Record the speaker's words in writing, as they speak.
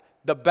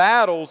the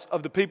battles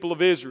of the people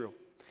of Israel.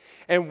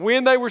 And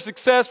when they were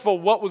successful,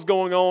 what was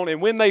going on?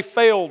 And when they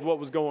failed, what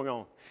was going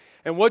on?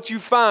 And what you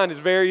find is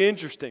very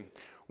interesting.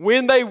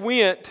 When they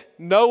went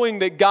knowing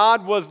that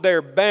God was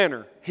their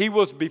banner, He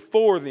was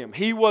before them,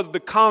 He was the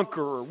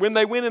conqueror. When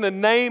they went in the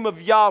name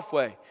of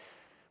Yahweh,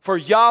 for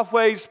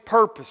Yahweh's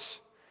purpose,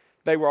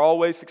 they were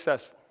always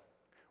successful.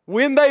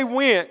 When they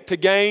went to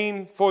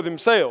gain for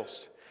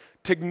themselves,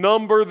 to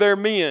number their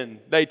men,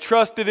 they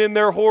trusted in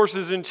their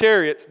horses and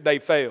chariots, they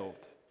failed.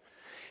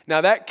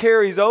 Now that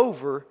carries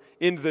over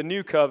into the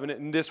new covenant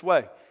in this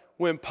way.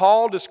 When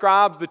Paul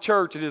describes the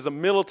church, it is a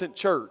militant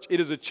church. It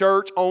is a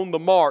church on the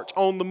march,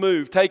 on the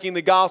move, taking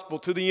the gospel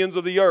to the ends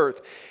of the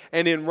earth.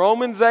 And in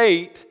Romans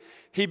 8,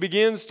 he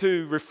begins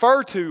to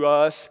refer to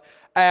us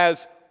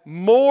as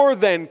more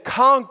than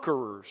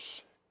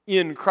conquerors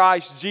in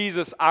Christ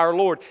Jesus our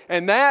Lord.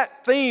 And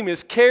that theme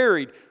is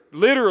carried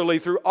literally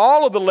through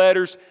all of the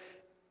letters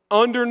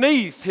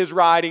underneath his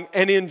writing.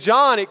 And in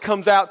John, it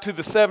comes out to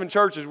the 7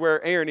 churches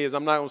where Aaron is.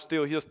 I'm not going to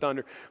steal his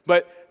thunder.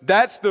 But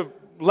that's the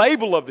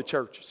label of the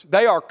churches.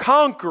 They are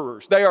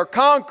conquerors. They are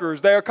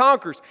conquerors. They are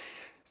conquerors.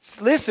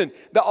 Listen,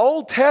 the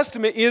Old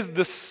Testament is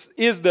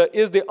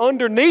the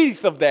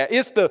underneath of that.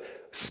 It's the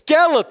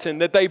skeleton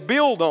that they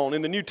build on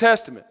in the New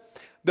Testament.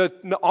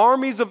 The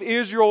armies of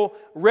Israel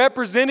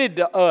represented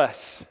to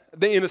us,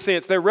 in a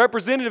sense. They're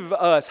representative of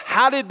us.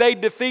 How did they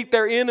defeat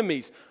their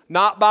enemies?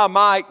 Not by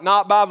might,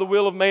 not by the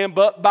will of man,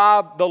 but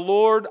by the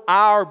Lord,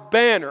 our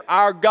banner,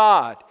 our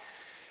God.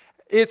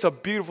 It's a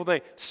beautiful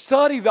thing.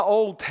 Study the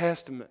Old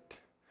Testament.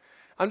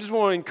 I just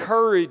want to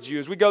encourage you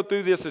as we go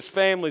through this as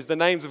families, the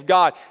names of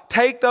God.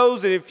 Take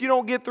those, and if you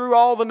don't get through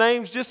all the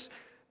names, just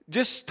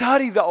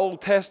study the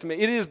Old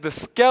Testament. It is the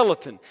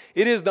skeleton.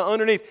 It is the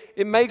underneath.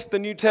 It makes the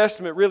New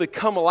Testament really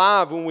come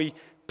alive when we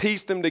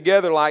piece them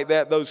together like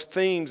that, those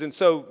themes. And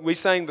so we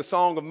sang the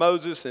Song of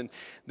Moses, and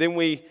then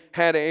we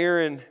had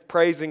Aaron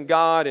praising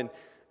God,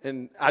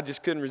 and I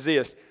just couldn't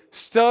resist.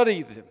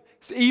 Study them.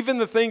 Even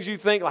the things you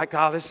think like,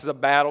 this is a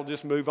battle,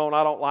 just move on.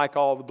 I don't like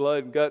all the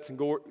blood and guts and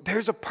gore.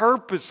 There's a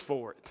purpose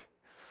for it.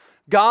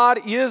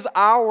 God is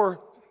our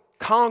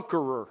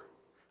conqueror,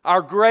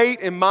 our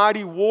great and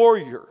mighty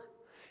warrior.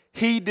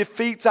 He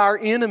defeats our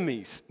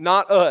enemies,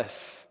 not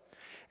us.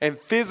 And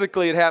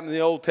physically it happened in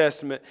the Old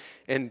Testament,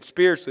 and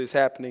spiritually it's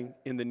happening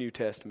in the New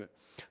Testament.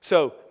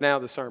 So now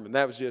the sermon.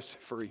 That was just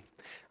free.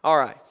 All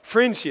right.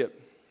 Friendship.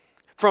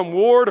 From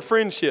war to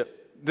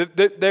friendship.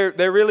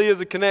 There really is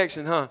a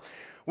connection, huh?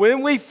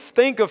 When we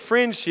think of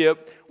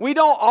friendship, we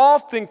don't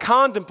often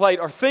contemplate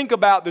or think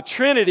about the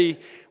Trinity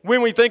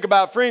when we think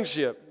about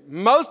friendship.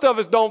 Most of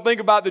us don't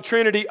think about the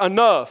Trinity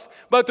enough.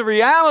 But the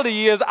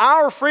reality is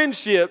our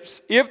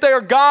friendships, if they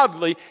are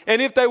godly and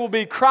if they will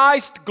be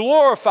Christ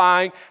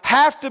glorifying,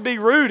 have to be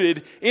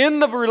rooted in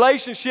the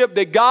relationship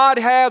that God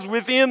has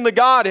within the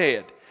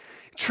Godhead.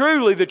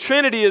 Truly, the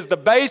Trinity is the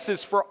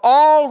basis for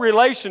all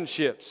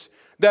relationships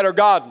that are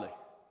godly.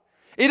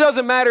 It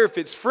doesn't matter if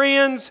it's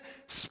friends,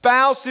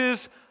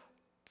 spouses,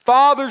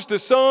 fathers to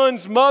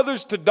sons,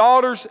 mothers to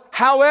daughters,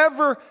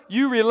 however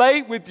you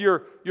relate with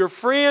your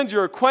friends,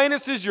 your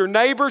acquaintances, your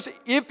neighbors.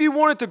 If you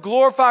want it to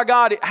glorify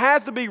God, it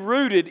has to be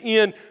rooted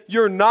in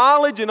your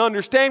knowledge and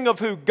understanding of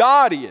who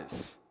God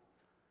is.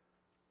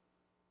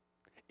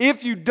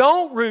 If you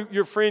don't root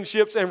your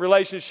friendships and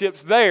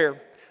relationships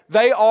there,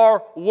 they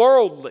are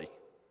worldly.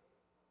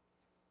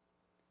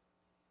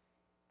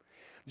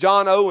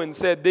 John Owen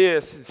said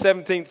this,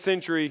 17th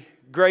century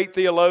great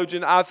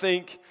theologian. I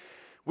think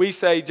we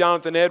say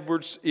Jonathan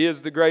Edwards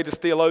is the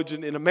greatest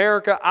theologian in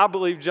America. I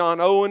believe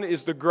John Owen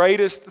is the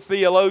greatest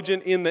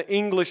theologian in the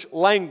English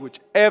language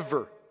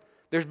ever.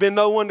 There's been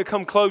no one to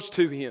come close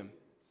to him.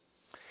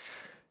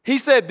 He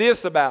said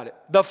this about it: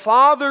 the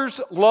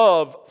Father's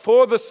love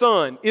for the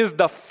Son is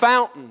the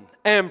fountain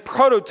and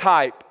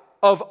prototype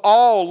of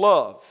all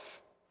love.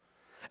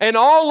 And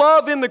all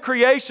love in the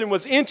creation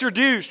was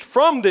introduced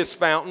from this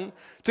fountain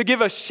to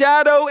give a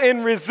shadow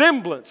and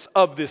resemblance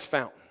of this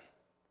fountain.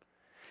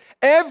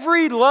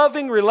 Every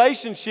loving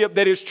relationship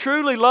that is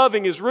truly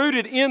loving is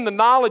rooted in the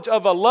knowledge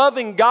of a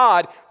loving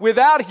God.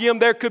 Without Him,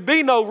 there could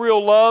be no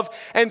real love.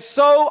 And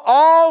so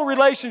all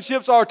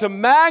relationships are to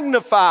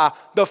magnify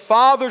the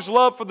Father's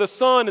love for the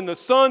Son, and the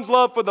Son's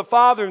love for the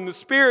Father, and the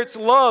Spirit's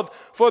love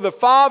for the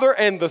Father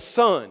and the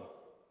Son.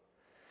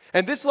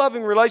 And this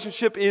loving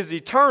relationship is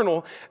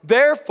eternal.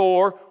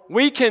 Therefore,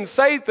 we can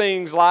say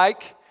things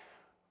like,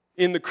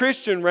 in the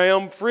Christian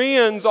realm,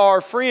 friends are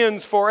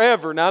friends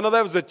forever. Now, I know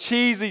that was a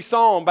cheesy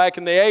song back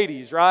in the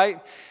 80s,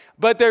 right?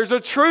 But there's a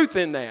truth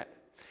in that.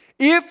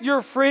 If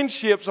your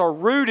friendships are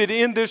rooted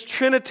in this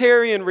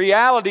Trinitarian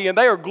reality and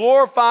they are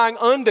glorifying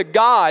unto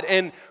God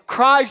and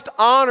Christ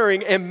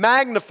honoring and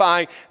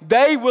magnifying,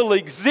 they will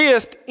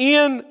exist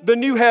in the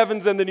new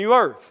heavens and the new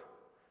earth.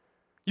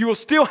 You will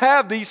still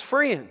have these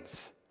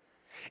friends.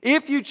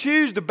 If you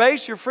choose to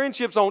base your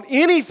friendships on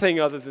anything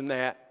other than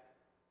that,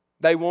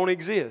 they won't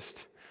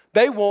exist.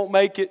 They won't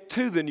make it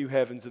to the new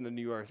heavens and the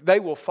new earth. They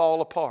will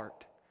fall apart.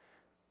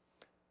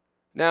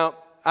 Now,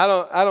 I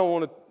don't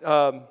want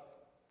to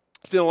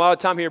spend a lot of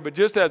time here, but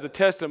just as a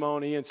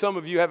testimony, and some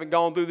of you haven't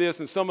gone through this,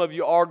 and some of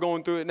you are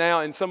going through it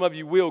now, and some of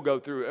you will go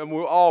through it, and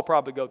we'll all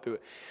probably go through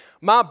it.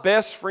 My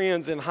best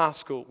friends in high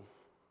school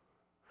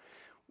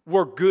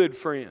were good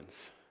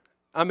friends.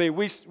 I mean,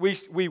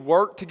 we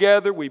worked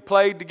together, we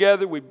played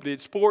together, we did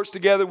sports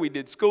together, we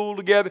did school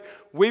together.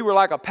 We were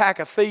like a pack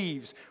of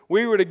thieves.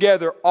 We were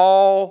together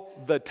all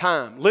the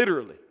time,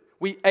 literally.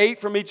 We ate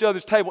from each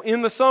other's table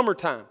in the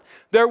summertime.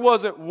 There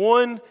wasn't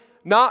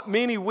not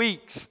many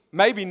weeks,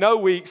 maybe no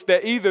weeks,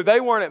 that either they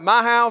weren't at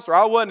my house or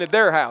I wasn't at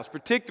their house,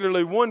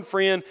 particularly one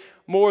friend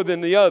more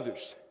than the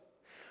others.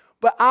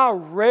 But I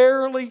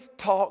rarely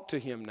talk to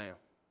him now.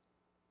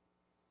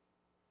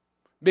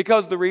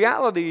 Because the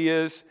reality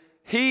is,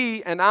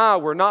 he and I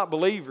were not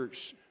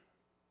believers,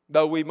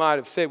 though we might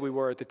have said we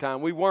were at the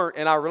time. We weren't,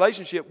 and our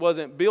relationship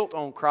wasn't built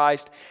on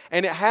Christ,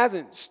 and it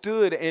hasn't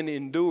stood and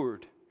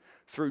endured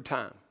through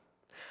time.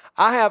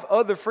 I have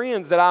other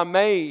friends that I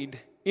made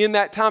in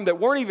that time that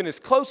weren't even as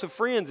close of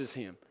friends as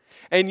him,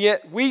 and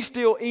yet we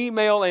still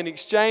email and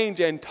exchange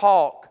and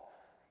talk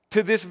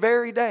to this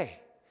very day.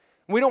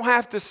 We don't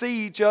have to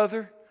see each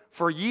other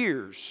for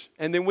years,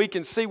 and then we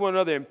can see one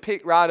another and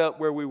pick right up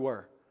where we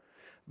were,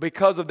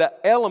 because of the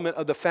element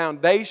of the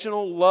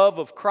foundational love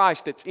of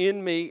Christ that's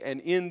in me and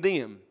in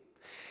them.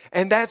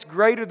 And that's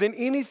greater than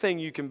anything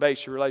you can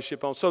base your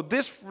relationship on. So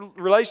this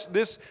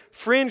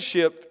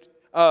friendship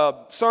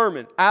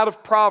sermon out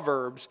of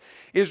Proverbs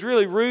is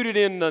really rooted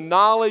in the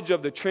knowledge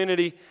of the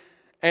Trinity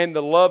and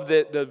the love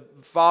that the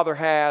Father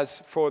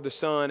has for the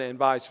Son and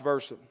vice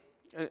versa.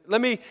 Let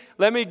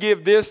me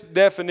give this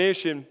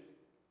definition.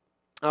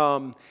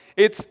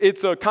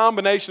 It's a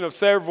combination of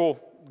several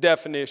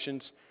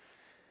definitions.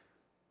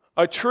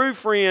 A true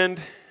friend,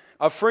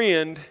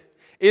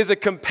 is a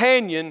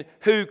companion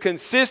who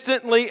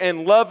consistently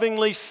and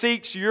lovingly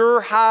seeks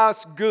your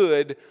highest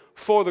good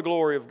for the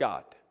glory of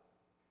God.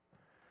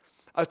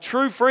 A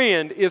true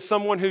friend is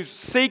someone who's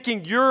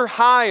seeking your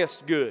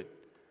highest good,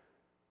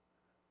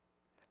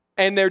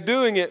 and they're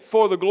doing it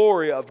for the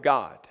glory of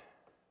God.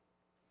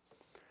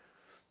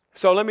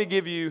 So let me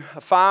give you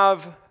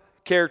 5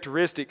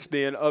 characteristics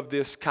then of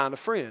this kind of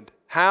friend.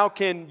 How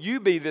can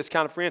you be this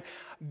kind of friend?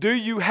 Do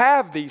you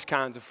have these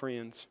kinds of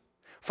friends?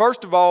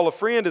 First of all, a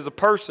friend is a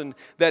person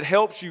that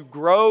helps you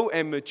grow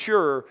and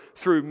mature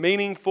through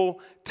meaningful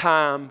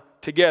time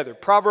together.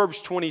 Proverbs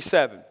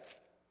 27.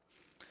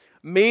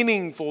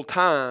 Meaningful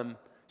time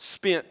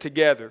spent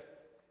together.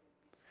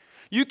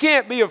 You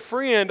can't be a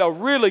friend, a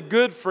really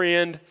good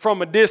friend,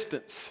 from a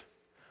distance.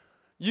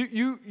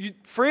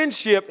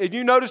 Friendship, and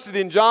you noticed it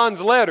in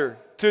John's letter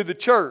to the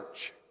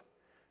church.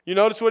 You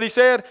notice what he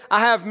said? I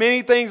have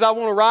many things I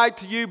want to write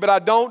to you, but I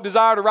don't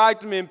desire to write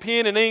them in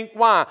pen and ink.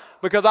 Why?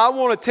 Because I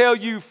want to tell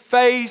you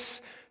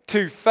face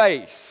to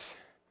face.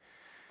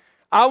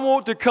 I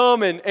want to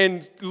come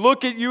and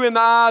look at you in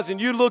the eyes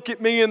and you look at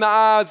me in the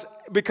eyes,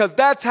 because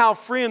that's how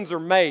friends are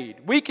made.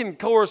 We can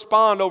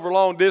correspond over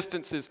long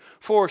distances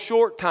for a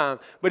short time,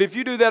 but if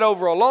you do that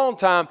over a long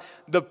time,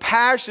 the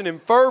passion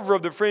and fervor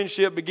of the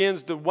friendship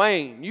begins to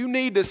wane. You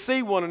need to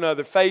see one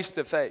another face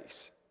to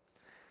face.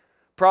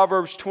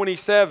 Proverbs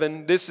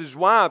 27, this is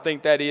why I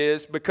think that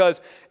is, because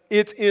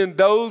it's in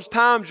those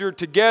times you're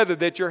together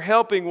that you're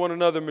helping one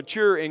another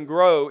mature and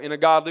grow in a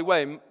godly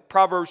way.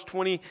 Proverbs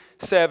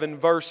 27,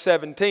 verse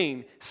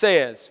 17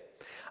 says,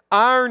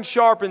 iron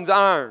sharpens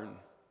iron,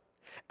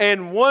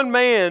 and one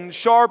man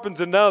sharpens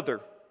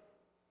another.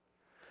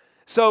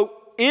 So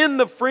in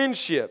the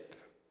friendship,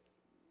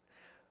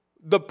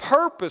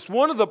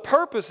 one of the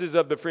purposes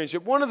of the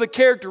friendship, one of the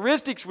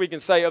characteristics we can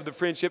say of the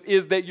friendship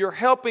is that you're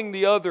helping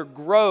the other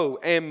grow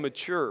and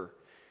mature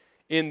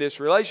in this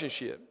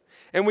relationship.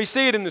 And we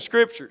see it in the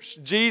Scriptures.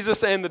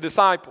 Jesus and the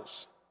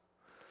disciples.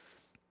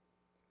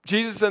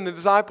 Jesus and the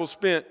disciples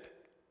spent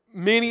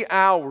many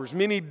hours,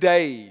 many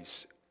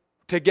days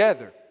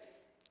together.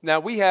 Now,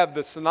 we have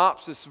the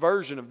synopsis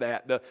version of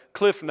that, the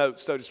cliff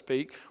notes, so to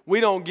speak. We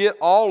don't get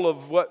all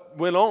of what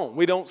went on.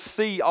 We don't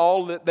see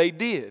all that they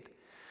did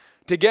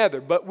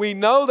together. But we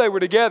know they were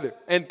together.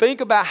 And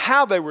think about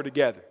how they were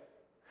together.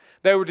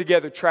 They were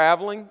together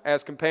traveling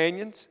as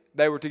companions.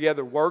 They were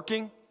together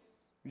working.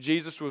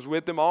 Jesus was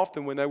with them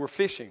often when they were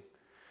fishing.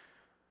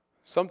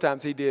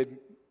 Sometimes he did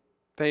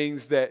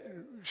things that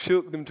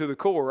shook them to the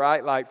core,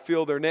 right? Like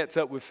fill their nets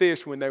up with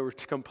fish when they were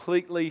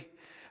completely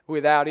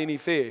without any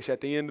fish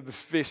at the end of the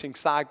fishing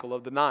cycle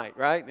of the night,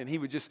 right? And he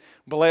would just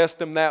bless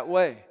them that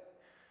way.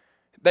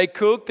 They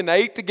cooked and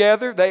ate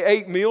together. They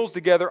ate meals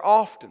together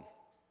often.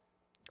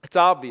 It's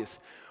obvious.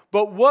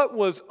 But what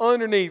was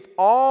underneath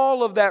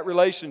all of that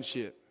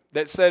relationship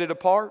that set it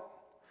apart?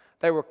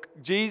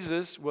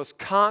 Jesus was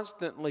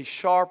constantly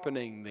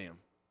sharpening them.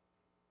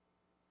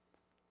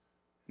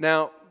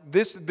 Now,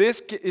 this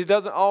it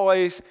doesn't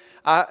always,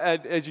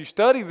 as you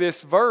study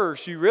this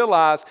verse, you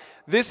realize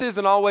this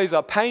isn't always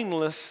a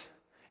painless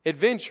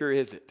adventure,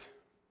 is it?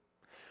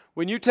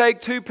 When you take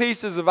 2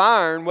 pieces of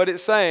iron, what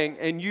it's saying,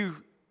 and you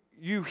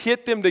you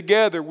hit them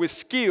together with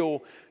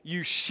skill.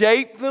 You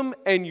shape them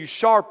and you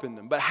sharpen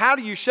them. But how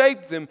do you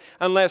shape them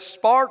unless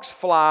sparks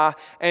fly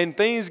and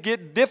things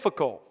get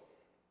difficult?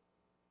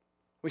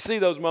 We see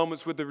those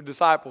moments with the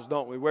disciples,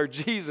 don't we? Where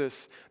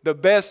Jesus, the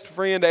best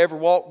friend to ever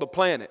walk the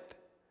planet,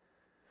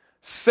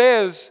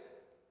 says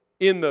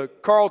in the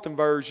Carlton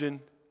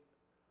version,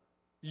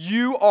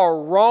 "You are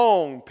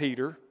wrong,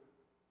 Peter.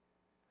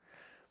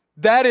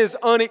 That is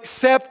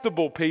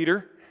unacceptable,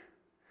 Peter.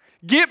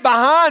 Get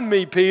behind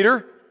me,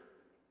 Peter."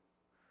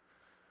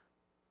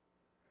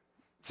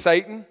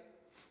 Satan,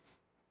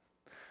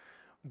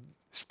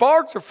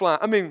 sparks are flying.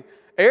 I mean,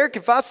 Eric,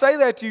 if I say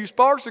that to you,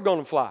 sparks are going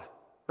to fly,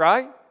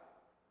 right?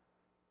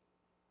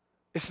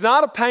 It's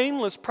not a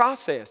painless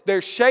process.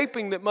 There's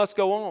shaping that must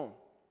go on.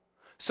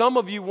 Some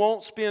of you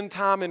won't spend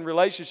time in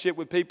relationship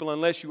with people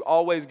unless you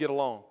always get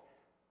along.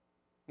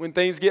 When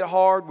things get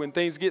hard, when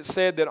things get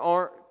said that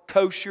aren't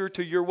kosher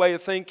to your way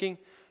of thinking,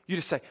 you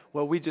just say,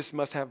 well, we just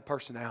must have a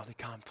personality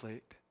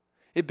conflict.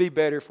 It'd be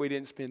better if we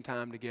didn't spend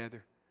time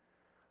together.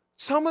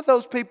 Some of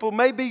those people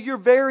may be your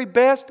very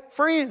best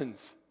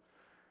friends.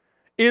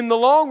 In the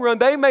long run,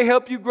 they may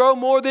help you grow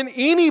more than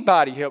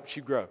anybody helps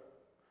you grow.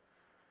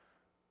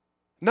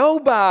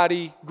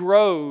 Nobody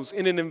grows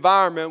in an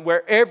environment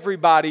where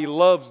everybody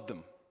loves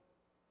them.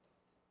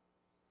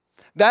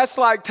 That's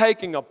like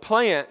taking a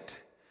plant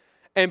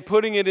and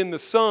putting it in the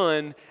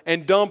sun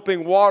and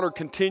dumping water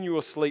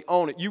continuously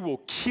on it. You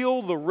will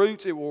kill the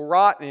roots, it will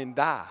rot and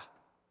die.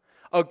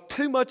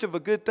 Too much of a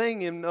good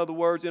thing, in other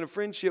words, in a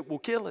friendship will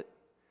kill it.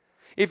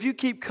 If you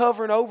keep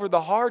covering over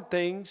the hard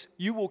things,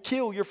 you will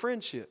kill your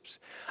friendships.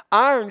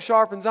 Iron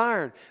sharpens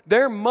iron.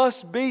 There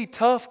must be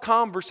tough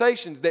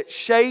conversations that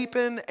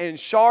shapen and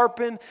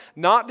sharpen,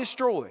 not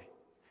destroy.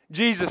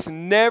 Jesus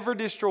never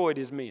destroyed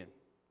his men,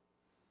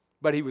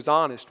 but he was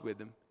honest with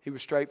them. He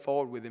was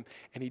straightforward with them,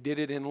 and he did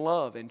it in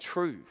love and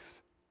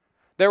truth.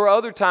 There were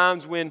other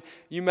times when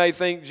you may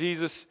think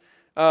Jesus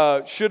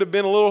should have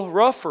been a little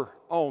rougher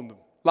on them,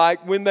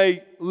 like when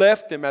they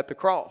left him at the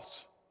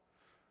cross.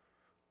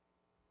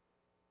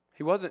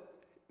 He wasn't,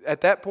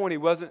 at that point, he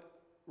wasn't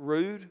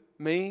rude,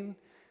 mean.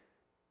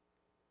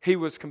 He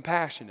was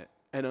compassionate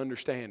and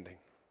understanding.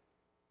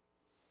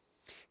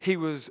 He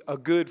was a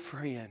good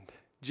friend,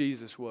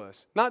 Jesus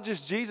was. Not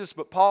just Jesus,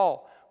 but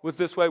Paul was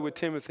this way with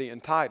Timothy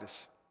and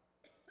Titus.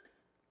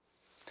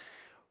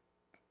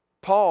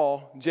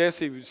 Paul,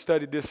 Jesse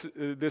studied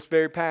this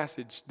very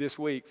passage this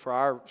week for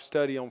our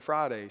study on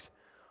Fridays.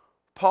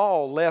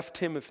 Paul left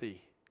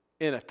Timothy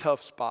in a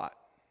tough spot.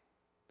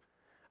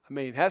 I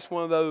mean, that's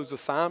one of those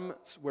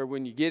assignments where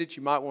when you get it,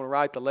 you might want to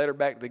write the letter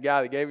back to the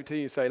guy that gave it to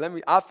you and say,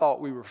 I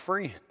thought we were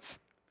friends.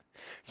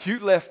 You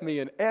left me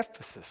in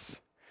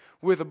Ephesus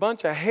with a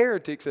bunch of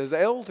heretics as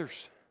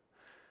elders.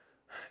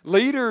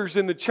 Leaders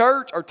in the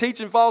church are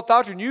teaching false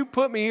doctrine. You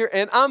put me here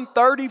and I'm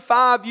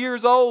 35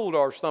 years old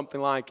or something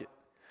like it.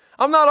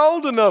 I'm not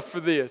old enough for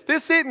this.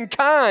 This isn't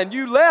kind.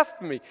 You left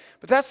me.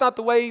 But that's not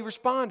the way he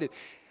responded.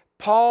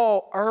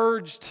 Paul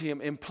urged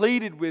him and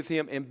pleaded with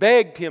him and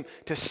begged him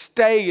to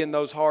stay in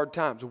those hard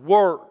times.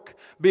 Work.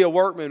 Be a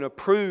workman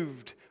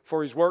approved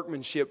for his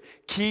workmanship.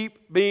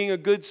 Keep being a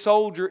good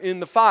soldier in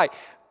the fight.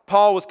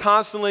 Paul was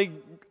constantly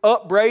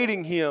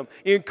upbraiding him,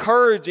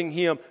 encouraging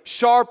him,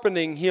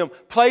 sharpening him,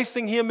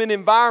 placing him in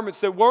environments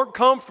that weren't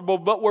comfortable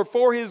but were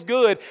for his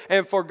good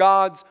and for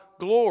God's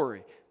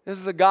glory. This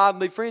is a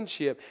godly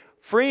friendship.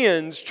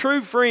 Friends,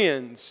 true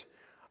friends,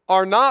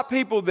 are not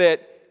people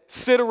that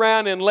sit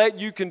around and let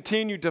you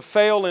continue to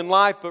fail in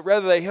life, but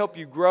rather they help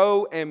you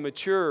grow and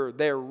mature.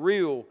 They're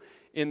real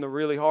in the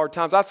really hard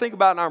times. I think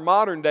about in our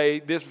modern day,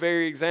 this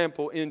very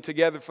example in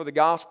Together for the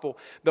Gospel,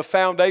 the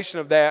foundation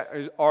of that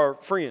are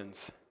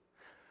friends.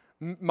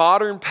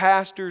 Modern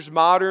pastors,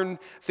 modern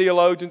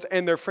theologians,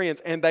 and their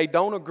friends, and they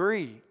don't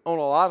agree on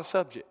a lot of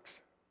subjects.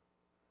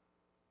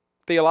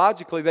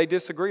 Theologically, they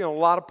disagree on a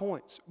lot of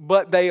points,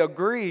 but they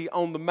agree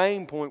on the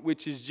main point,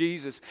 which is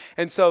Jesus.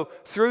 And so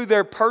through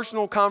their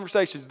personal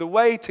conversations, the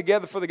way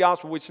Together for the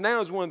Gospel, which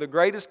now is one of the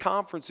greatest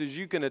conferences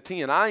you can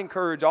attend, I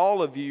encourage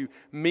all of you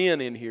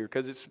men in here,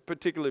 because it's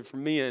particularly for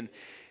men,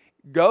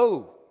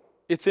 go.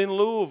 It's in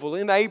Louisville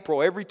in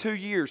April, every 2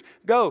 years.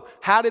 Go.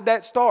 How did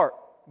that start?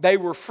 They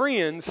were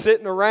friends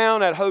sitting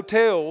around at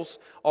hotels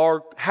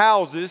or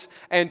houses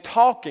and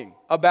talking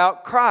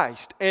about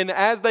Christ. And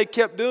as they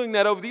kept doing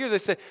that over the years, they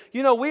said,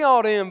 we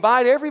ought to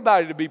invite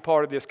everybody to be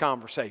part of this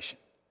conversation.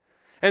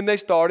 And they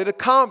started a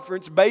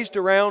conference based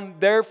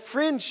around their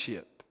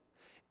friendship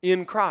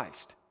in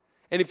Christ.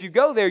 And if you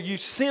go there, you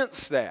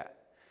sense that.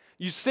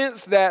 You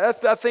sense that.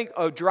 That's, I think,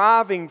 a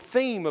driving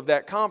theme of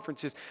that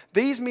conference is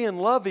these men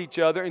love each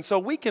other, and so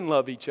we can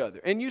love each other.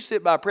 And you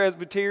sit by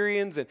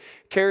Presbyterians and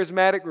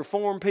charismatic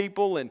Reformed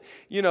people and,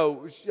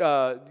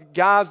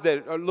 guys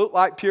that look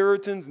like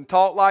Puritans and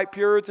talk like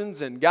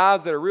Puritans and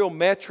guys that are real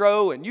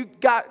metro. And you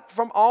got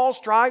from all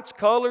stripes,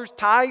 colors,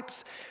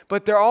 types,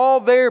 but they're all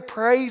there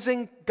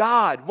praising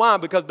God. Why?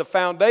 Because the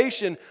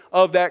foundation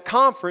of that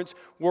conference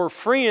were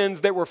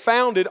friends that were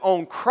founded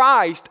on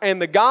Christ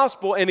and the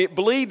gospel, and it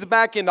bleeds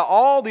back into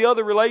all the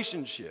other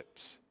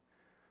relationships.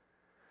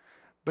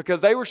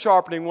 Because they were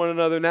sharpening one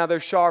another, now they're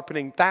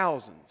sharpening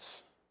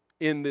thousands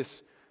in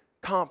this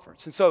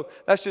conference. And so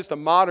that's just a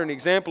modern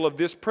example of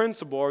this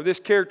principle or this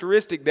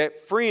characteristic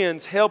that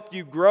friends help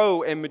you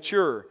grow and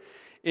mature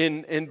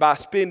in by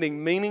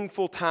spending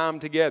meaningful time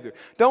together.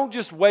 Don't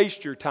just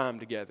waste your time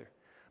together.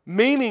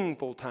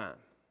 Meaningful time.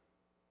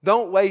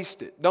 Don't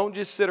waste it. Don't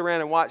just sit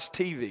around and watch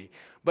TV.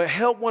 But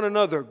help one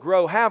another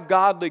grow. Have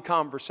godly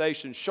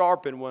conversations.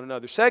 Sharpen one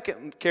another.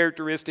 Second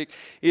characteristic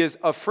is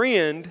a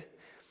friend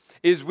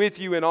is with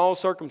you in all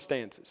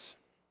circumstances.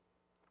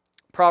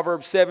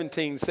 Proverbs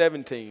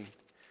 17:17.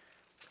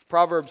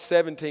 Proverbs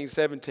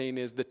 17:17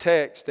 is the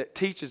text that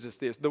teaches us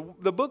this. The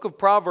book of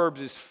Proverbs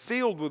is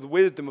filled with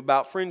wisdom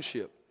about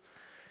friendship.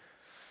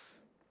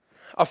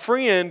 A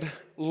friend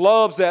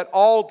loves at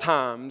all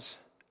times,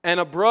 and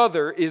a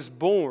brother is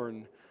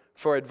born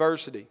for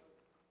adversity.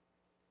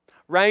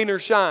 Rain or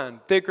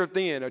shine, thick or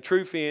thin, a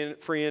true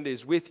friend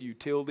is with you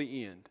till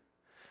the end.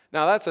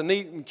 Now that's a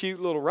neat and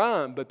cute little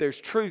rhyme, but there's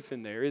truth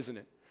in there, isn't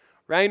it?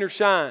 Rain or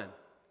shine,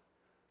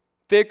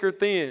 thick or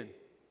thin,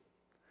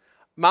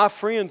 my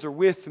friends are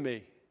with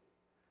me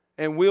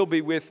and will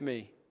be with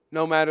me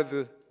no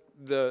matter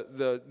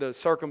the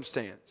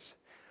circumstance.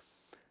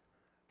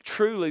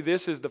 Truly,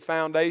 this is the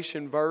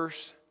foundation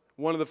verse,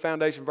 one of the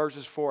foundation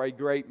verses for a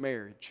great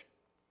marriage.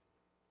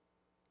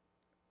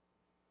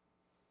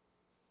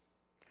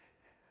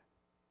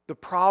 The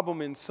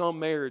problem in some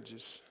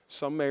marriages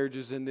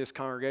in this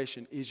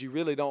congregation, is you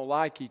really don't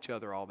like each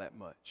other all that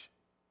much.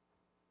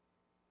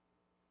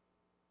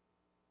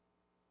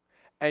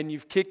 And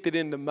you've kicked it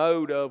in the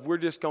mode of we're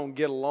just going to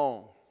get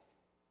along.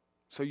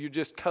 So you're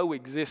just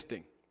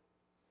coexisting.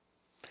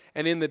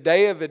 And in the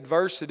day of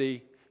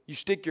adversity, you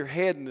stick your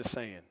head in the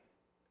sand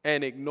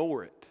and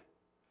ignore it.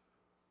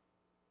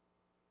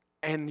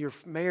 And your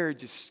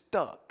marriage is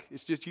stuck.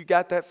 It's just, you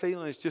got that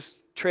feeling, it's just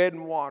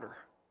treading water.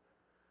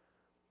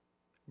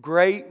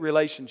 Great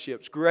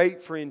relationships,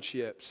 great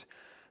friendships.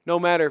 No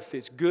matter if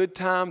it's good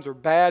times or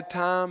bad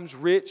times,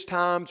 rich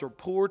times or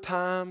poor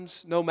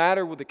times, no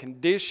matter with the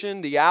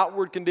condition, the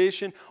outward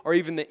condition, or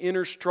even the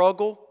inner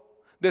struggle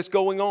that's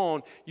going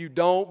on, you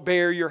don't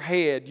bare your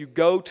head. You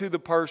go to the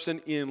person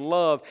in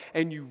love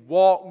and you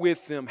walk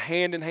with them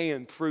hand in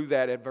hand through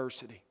that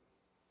adversity.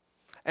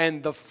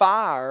 And the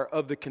fire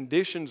of the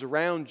conditions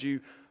around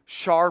you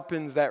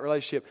sharpens that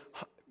relationship,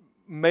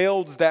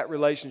 melds that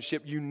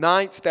relationship,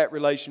 unites that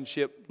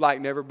relationship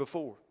like never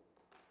before.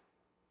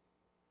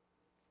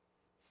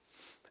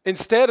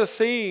 Instead of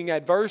seeing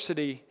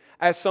adversity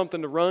as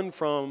something to run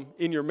from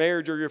in your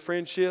marriage or your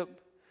friendship,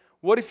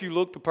 what if you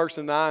looked the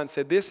person in the eye and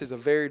said, this is a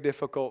very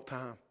difficult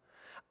time.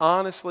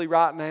 Honestly,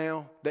 right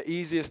now, the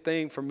easiest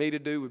thing for me to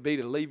do would be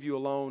to leave you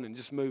alone and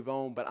just move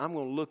on. But I'm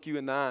going to look you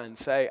in the eye and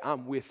say,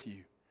 I'm with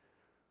you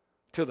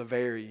till the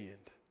very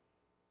end.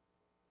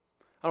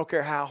 I don't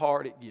care how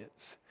hard it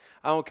gets.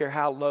 I don't care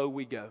how low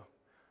we go.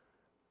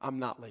 I'm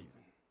not leaving.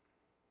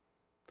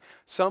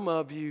 Some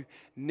of you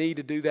need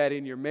to do that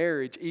in your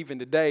marriage even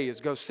today, is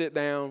go sit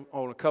down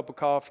on a cup of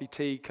coffee,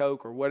 tea,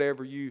 Coke, or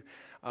whatever you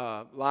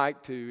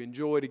like to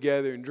enjoy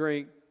together and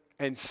drink,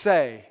 and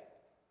say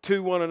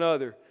to one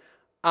another,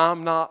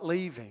 I'm not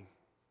leaving.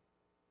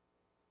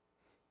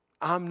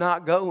 I'm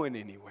not going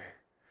anywhere.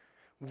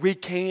 We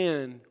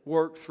can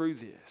work through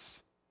this.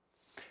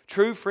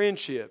 True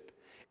friendship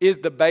is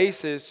the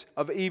basis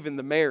of even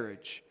the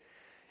marriage.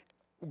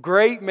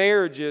 Great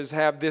marriages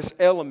have this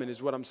element,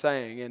 is what I'm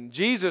saying. And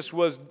Jesus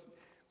was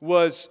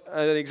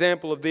an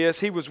example of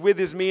this. He was with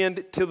his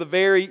men till the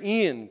very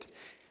end.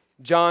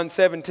 John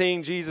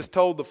 17, Jesus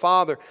told the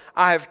Father,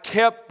 I have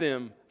kept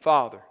them,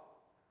 Father,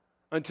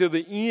 until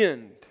the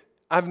end.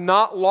 I've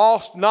not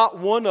lost not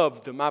one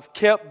of them. I've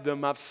kept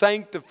them. I've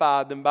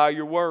sanctified them by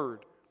your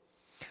word.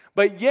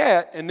 But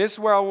yet, and this is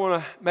where I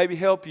want to maybe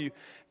help you,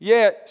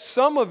 yet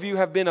some of you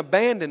have been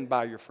abandoned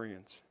by your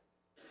friends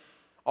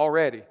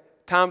already.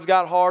 Times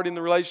got hard in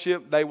the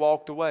relationship, they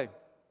walked away.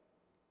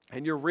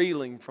 And you're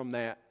reeling from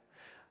that.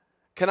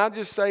 Can I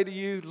just say to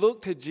you,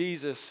 look to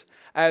Jesus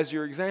as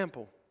your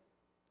example.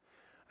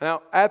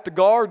 Now, at the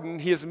garden,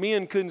 his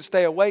men couldn't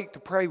stay awake to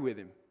pray with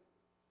him.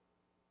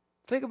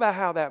 Think about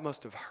how that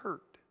must have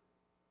hurt.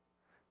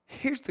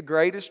 Here's the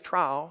greatest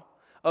trial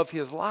of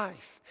his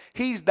life.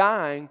 He's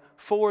dying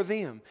for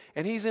them.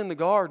 And he's in the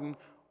garden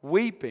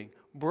weeping,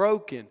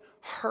 broken,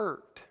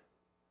 hurt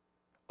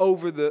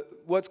over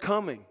what's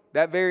coming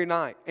that very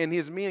night. And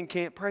his men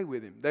can't pray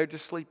with him. They're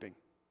just sleeping.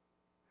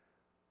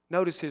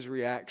 Notice his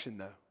reaction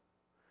though.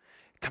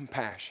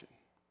 Compassion.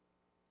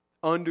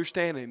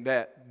 Understanding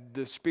that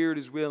the spirit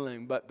is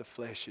willing, but the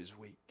flesh is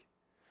weak.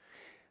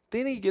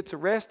 Then he gets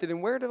arrested,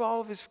 and where do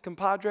all of his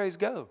compadres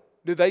go?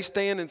 Do they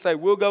stand and say,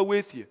 we'll go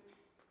with you?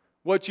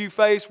 What you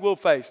face, we'll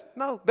face.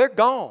 No, they're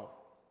gone.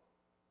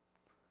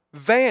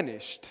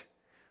 Vanished.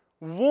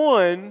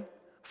 One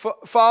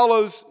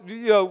follows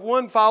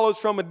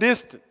from a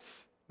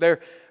distance. They're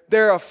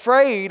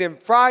afraid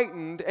and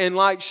frightened, and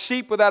like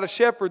sheep without a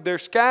shepherd, they're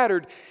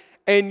scattered.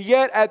 And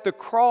yet at the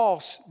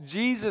cross,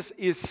 Jesus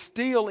is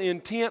still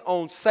intent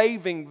on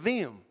saving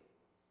them.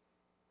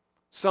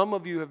 Some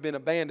of you have been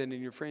abandoned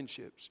in your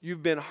friendships.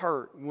 You've been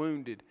hurt,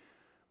 wounded,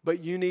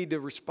 but you need to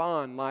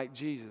respond like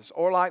Jesus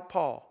or like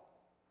Paul.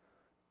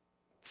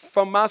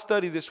 From my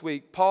study this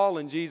week, Paul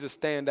and Jesus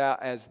stand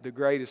out as the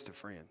greatest of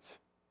friends.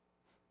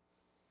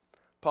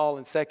 Paul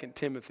in 2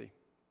 Timothy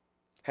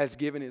has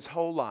given his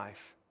whole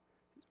life,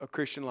 a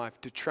Christian life,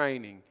 to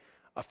training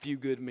a few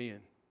good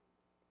men.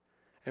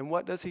 And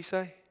what does he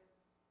say?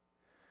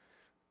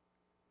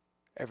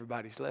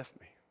 Everybody's left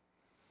me.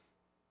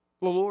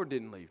 The Lord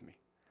didn't leave me.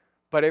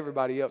 But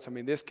everybody else,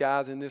 this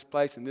guy's in this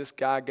place, and this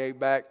guy gave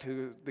back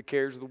to the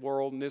cares of the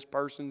world, and this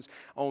person's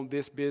on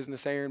this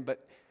business errand,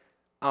 but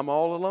I'm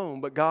all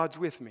alone, but God's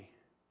with me.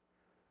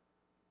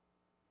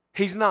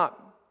 He's not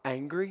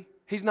angry.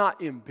 He's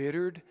not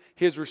embittered.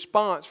 His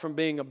response from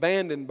being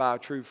abandoned by a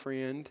true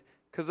friend,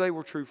 because they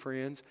were true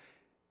friends,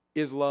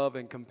 is love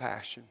and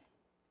compassion,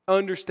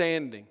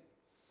 understanding.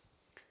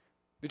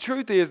 The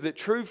truth is that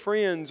true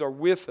friends are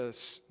with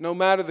us no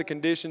matter the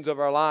conditions of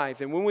our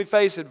life. And when we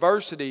face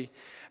adversity,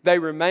 they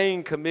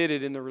remain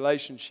committed in the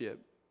relationship.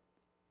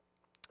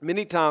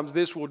 Many times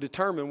this will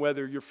determine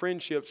whether your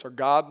friendships are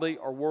godly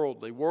or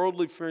worldly.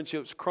 Worldly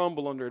friendships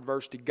crumble under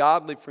adversity.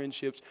 Godly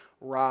friendships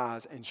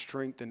rise and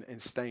strengthen and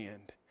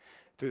stand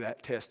through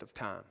that test of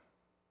time.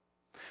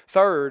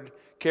 Third,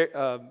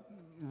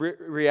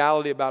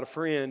 reality about a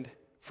friend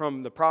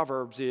from the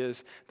Proverbs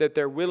is that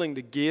they're willing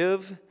to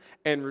give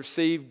and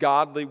receive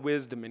godly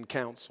wisdom and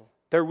counsel.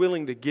 They're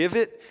willing to give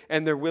it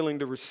and they're willing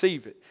to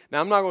receive it.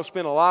 Now, I'm not going to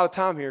spend a lot of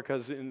time here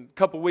because in a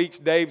couple weeks,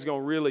 Dave's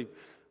going to really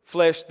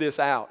flesh this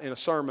out in a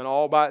sermon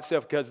all by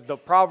itself because the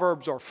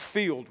Proverbs are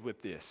filled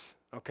with this,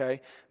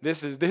 okay?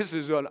 This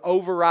is an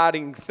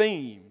overriding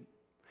theme,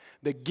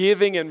 the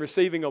giving and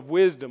receiving of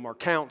wisdom or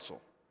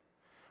counsel.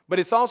 But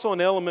it's also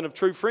an element of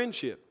true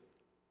friendship.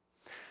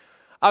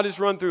 I'll just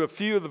run through a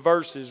few of the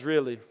verses,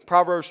 really.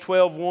 Proverbs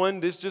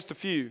 12:1, this is just a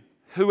few.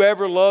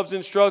 Whoever loves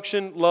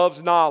instruction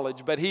loves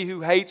knowledge, but he who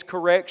hates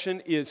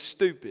correction is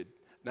stupid.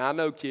 Now, I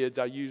know, kids,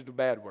 I used a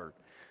bad word.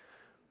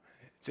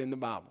 It's in the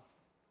Bible.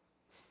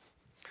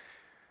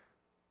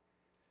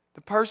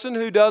 The person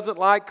who doesn't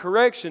like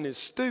correction is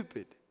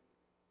stupid.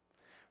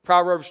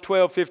 Proverbs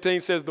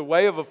 12:15 says, the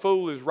way of a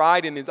fool is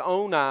right in his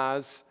own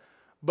eyes,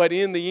 but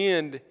in the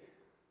end,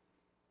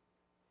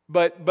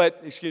 but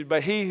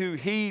he who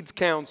heeds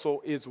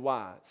counsel is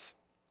wise.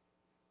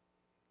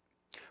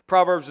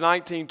 Proverbs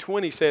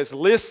 19:20 says,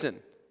 listen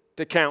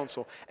to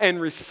counsel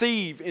and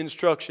receive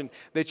instruction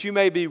that you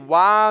may be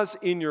wise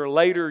in your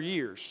later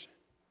years.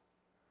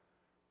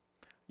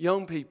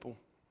 Young people,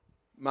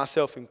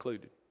 myself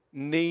included,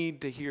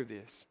 need to hear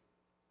this.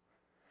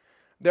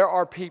 There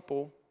are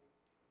people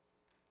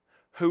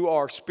who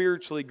are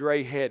spiritually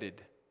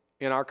gray-headed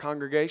in our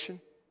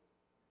congregation.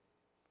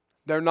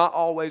 They're not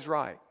always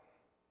right,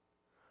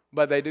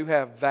 but they do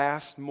have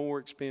vast more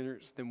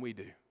experience than we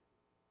do.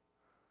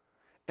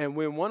 And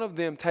when one of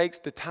them takes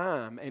the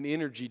time and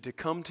energy to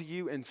come to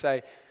you and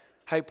say,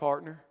 hey,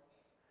 partner,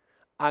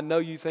 I know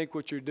you think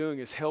what you're doing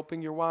is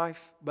helping your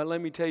wife, but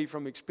let me tell you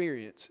from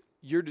experience,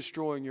 you're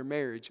destroying your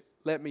marriage.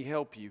 Let me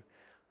help you.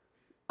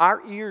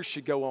 Our ears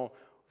should go on.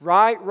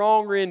 Right,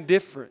 wrong, or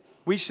indifferent,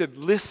 we should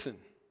listen.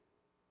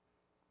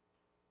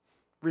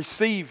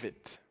 Receive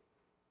it.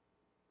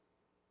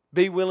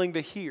 Be willing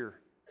to hear.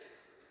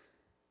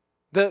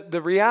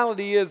 The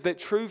reality is that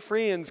true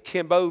friends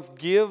can both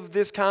give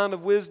this kind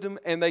of wisdom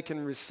and they can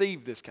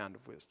receive this kind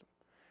of wisdom.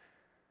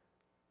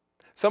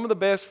 Some of the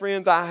best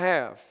friends I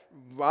have,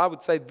 I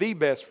would say the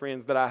best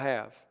friends that I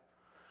have,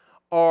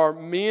 are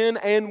men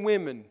and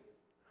women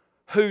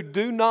who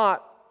do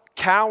not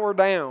cower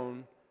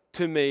down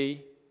to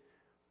me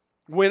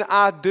when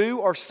I do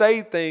or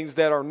say things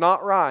that are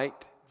not right.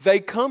 They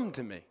come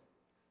to me.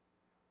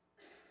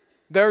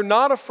 They're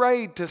not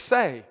afraid to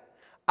say,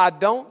 I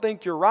don't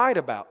think you're right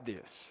about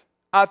this.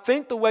 I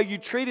think the way you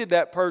treated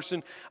that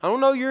person, I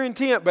don't know your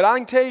intent, but I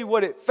can tell you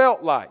what it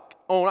felt like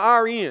on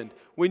our end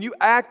when you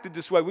acted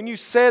this way, when you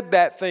said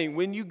that thing,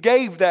 when you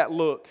gave that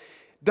look.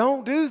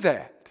 Don't do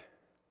that.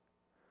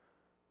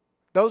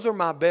 Those are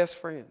my best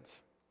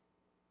friends.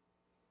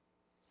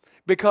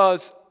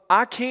 Because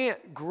I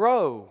can't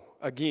grow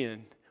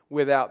again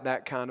without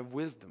that kind of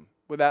wisdom,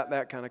 without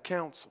that kind of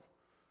counsel.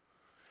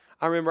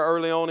 I remember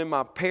early on in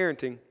my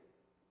parenting,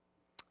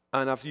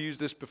 and I've used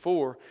this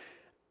before,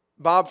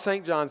 Bob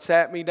St. John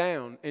sat me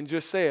down and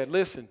just said,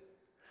 listen,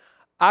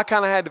 I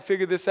kind of had to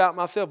figure this out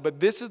myself, but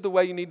this is the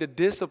way you need to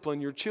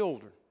discipline your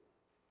children.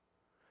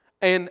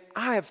 And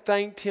I have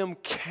thanked him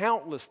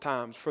countless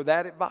times for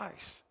that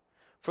advice,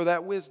 for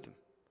that wisdom.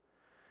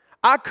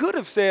 I could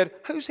have said,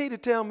 who's he to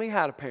tell me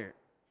how to parent?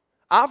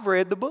 I've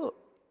read the book.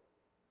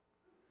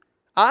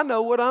 I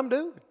know what I'm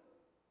doing.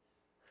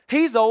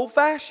 He's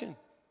old-fashioned.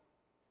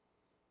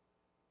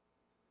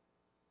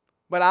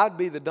 But I'd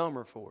be the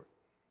dumber for it.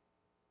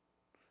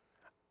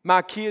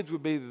 My kids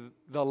would be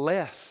the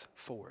less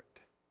for it.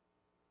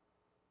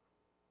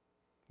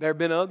 There have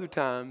been other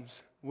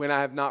times when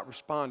I have not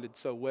responded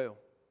so well.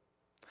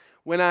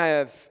 When I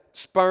have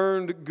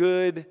spurned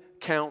good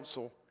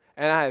counsel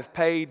and I have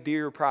paid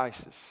dear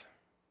prices.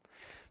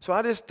 So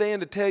I just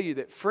stand to tell you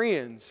that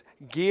friends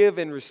give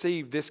and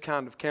receive this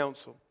kind of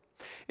counsel.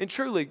 And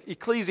truly,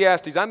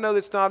 Ecclesiastes, I know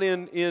that's not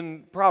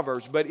in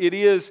Proverbs, but it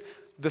is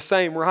the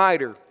same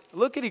writer.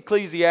 Look at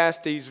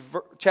Ecclesiastes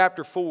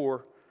chapter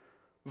 4,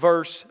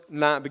 verse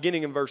 9,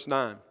 beginning in verse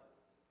 9.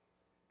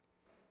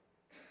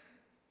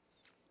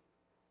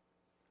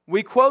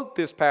 We quote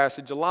this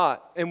passage a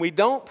lot, and we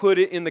don't put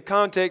it in the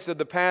context of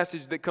the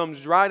passage that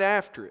comes right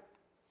after it.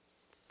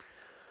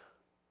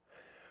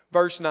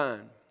 Verse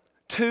 9.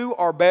 Two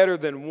are better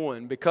than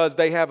one because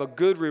they have a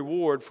good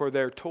reward for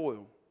their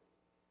toil.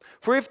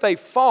 For if they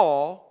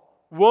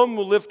fall, one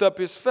will lift up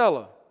his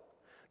fellow.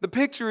 The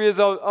picture is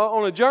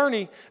on a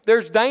journey,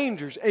 there's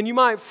dangers, and you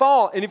might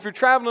fall. And if you're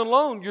traveling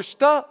alone, you're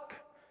stuck.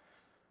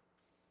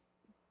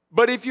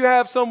 But if you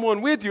have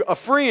someone with you, a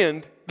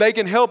friend, they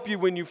can help you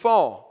when you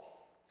fall.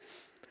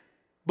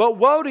 But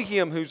woe to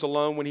him who's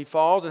alone when he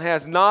falls and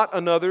has not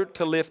another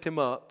to lift him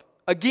up.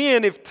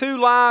 Again, if two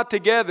lie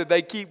together,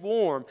 they keep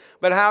warm.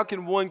 But how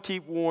can one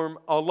keep warm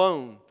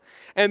alone?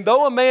 And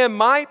though a man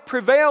might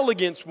prevail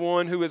against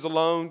one who is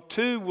alone,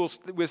 two will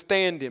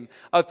withstand him.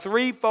 A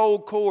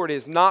threefold cord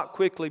is not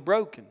quickly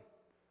broken.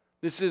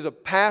 This is a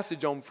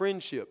passage on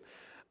friendship,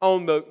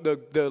 on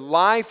the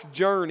life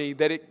journey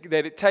that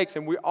it takes.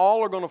 And we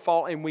all are going to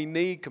fall, and we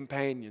need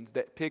companions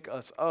that pick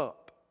us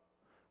up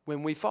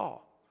when we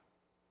fall.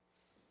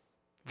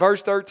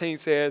 Verse 13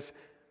 says,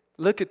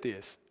 look at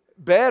this.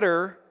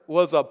 Better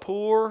was a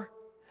poor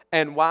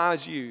and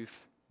wise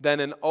youth than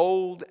an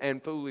old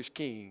and foolish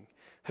king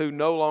who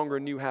no longer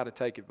knew how to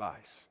take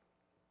advice.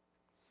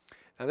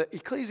 Now, the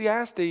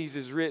Ecclesiastes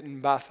is written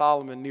by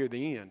Solomon near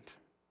the end.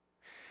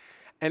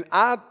 And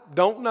I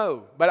don't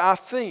know, but I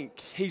think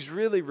he's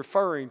really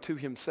referring to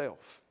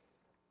himself.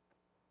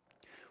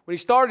 When he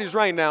started his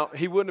reign, now,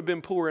 he wouldn't have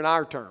been poor in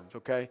our terms,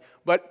 okay?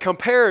 But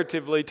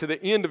comparatively to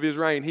the end of his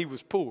reign, he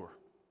was poor.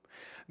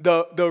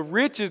 The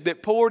riches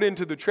that poured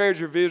into the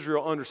treasure of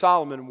Israel under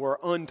Solomon were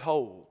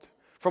untold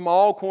from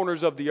all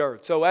corners of the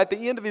earth. So at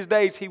the end of his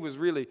days, he was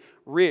really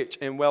rich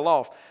and well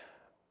off.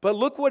 But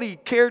look what he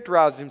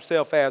characterized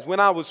himself as. When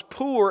I was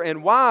poor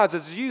and wise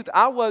as a youth,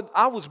 I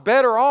was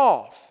better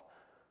off.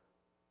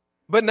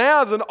 But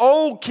now as an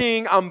old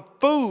king, I'm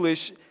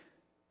foolish,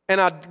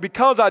 and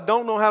because I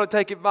don't know how to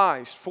take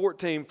advice.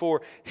 14,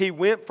 for he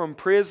went from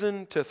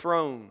prison to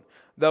throne,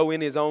 though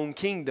in his own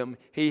kingdom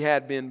he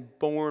had been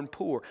born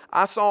poor.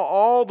 I saw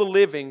all the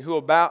living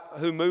who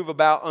move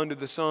about under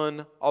the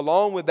sun,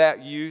 along with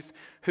that youth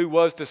who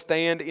was to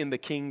stand in the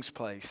king's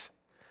place.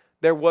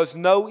 There was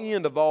no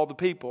end of all the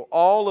people,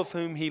 all of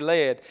whom he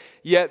led.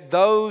 Yet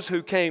those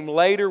who came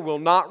later will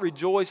not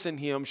rejoice in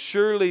him.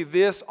 Surely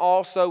this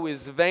also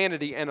is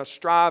vanity and a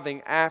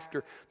striving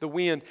after the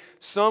wind.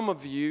 Some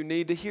of you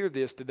need to hear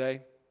this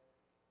today.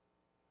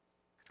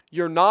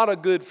 You're not a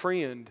good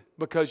friend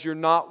because you're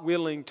not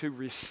willing to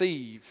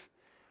receive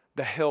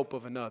the help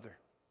of another.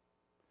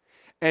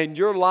 And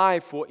your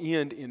life will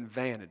end in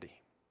vanity.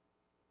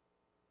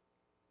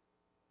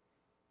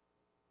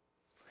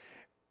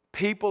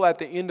 People at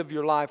the end of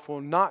your life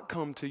will not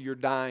come to your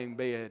dying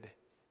bed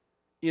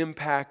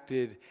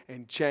impacted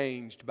and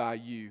changed by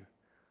you.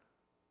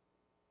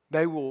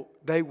 They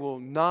will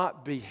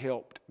not be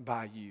helped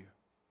by you.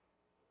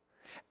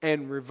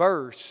 And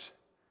reverse,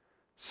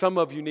 some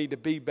of you need to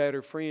be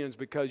better friends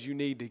because you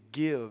need to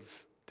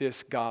give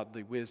this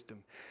godly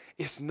wisdom.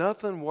 It's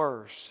nothing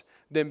worse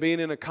than being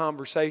in a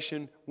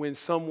conversation when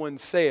someone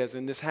says,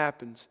 and this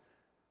happens,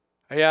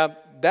 yeah,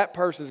 that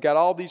person's got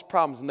all these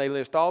problems, and they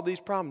list all these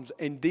problems.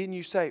 And then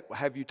you say, well,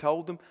 have you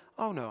told them?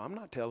 Oh, no, I'm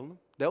not telling them.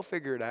 They'll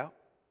figure it out.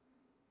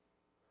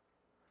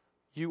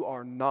 You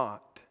are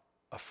not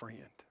a friend.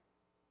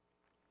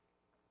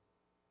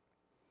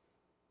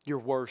 You're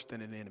worse than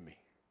an enemy.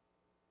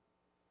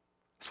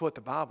 That's what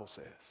the Bible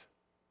says.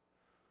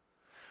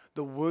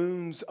 The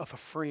wounds of a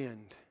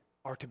friend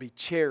are to be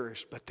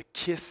cherished, but the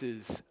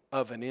kisses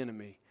of an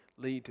enemy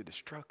lead to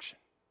destruction.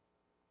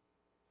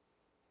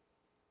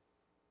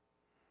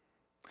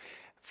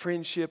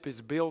 Friendship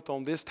is built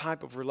on this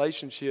type of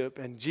relationship,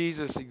 and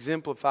Jesus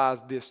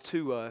exemplifies this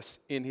to us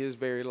in his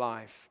very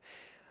life.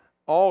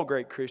 All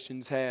great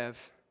Christians have.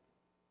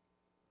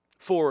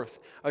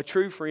 Fourth, a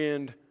true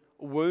friend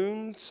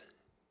wounds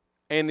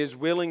and is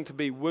willing to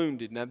be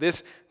wounded. Now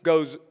this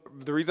goes,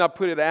 the reason I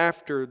put it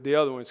after the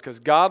other one is because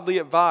godly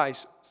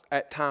advice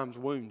at times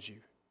wounds you.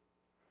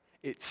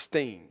 It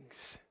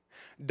stings.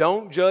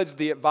 Don't judge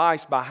the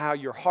advice by how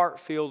your heart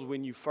feels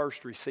when you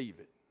first receive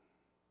it.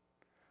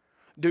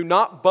 Do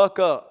not buck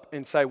up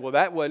and say, well,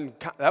 that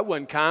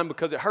wasn't kind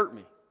because it hurt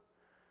me.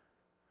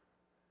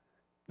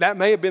 That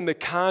may have been the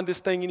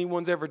kindest thing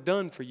anyone's ever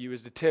done for you,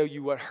 is to tell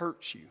you what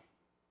hurts you.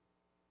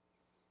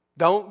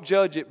 Don't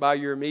judge it by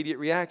your immediate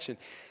reaction.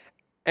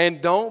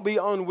 And don't be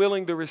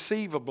unwilling to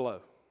receive a blow.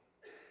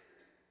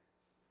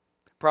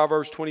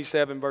 Proverbs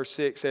 27 verse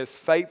 6 says,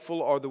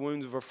 faithful are the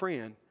wounds of a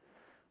friend,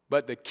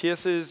 but the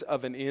kisses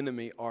of an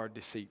enemy are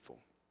deceitful.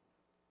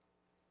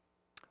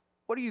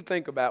 What do you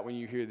think about when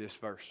you hear this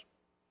verse?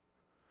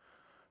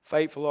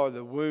 Faithful are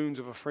the wounds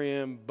of a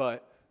friend,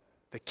 but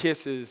the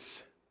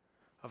kisses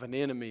of an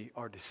enemy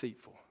are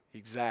deceitful.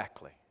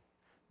 Exactly.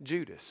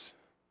 Judas.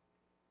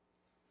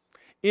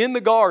 In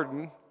the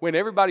garden, when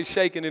everybody's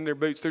shaking in their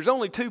boots, there's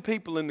only two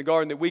people in the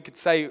garden that we could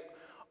say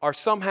are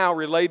somehow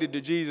related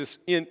to Jesus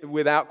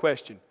without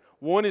question.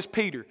 One is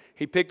Peter.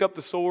 He picked up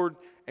the sword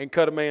and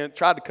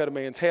tried to cut a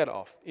man's head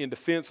off in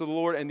defense of the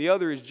Lord. And the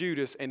other is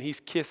Judas, and he's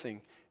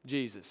kissing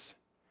Jesus.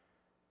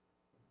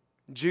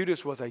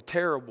 Judas was a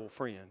terrible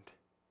friend.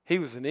 He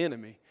was an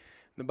enemy.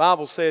 The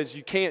Bible says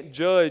you can't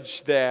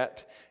judge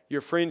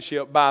your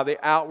friendship by the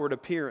outward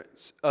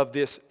appearance of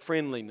this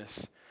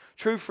friendliness.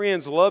 True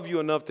friends love you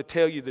enough to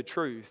tell you the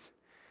truth.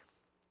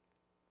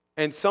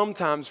 And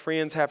sometimes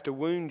friends have to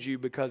wound you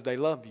because they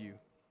love you.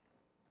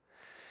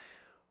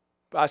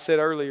 I said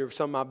earlier,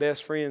 some of my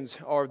best friends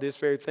are this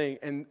very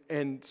thing.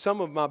 And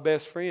some of my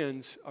best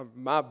friends, or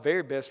my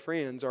very best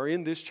friends, are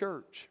in this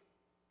church.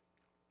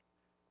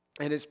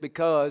 And it's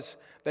because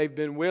they've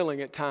been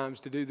willing at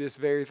times to do this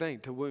very thing,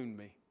 to wound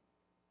me.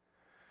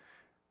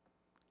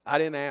 I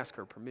didn't ask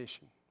her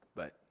permission,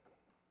 but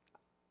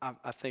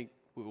I think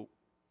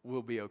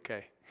we'll be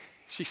okay.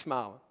 She's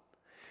smiling.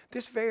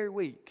 This very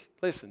week,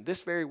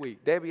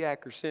 Debbie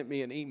Acker sent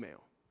me an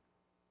email.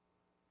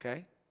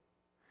 Okay?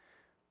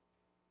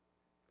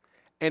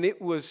 And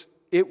it was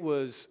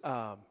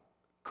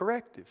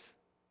corrective.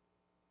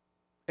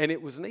 And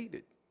it was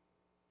needed.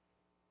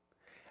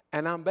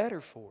 And I'm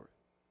better for it.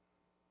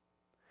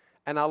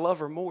 And I love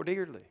her more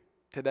dearly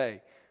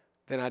today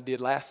than I did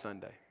last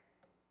Sunday.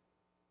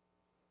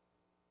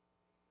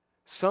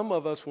 Some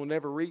of us will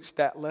never reach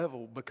that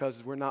level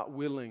because we're not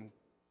willing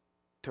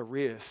to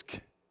risk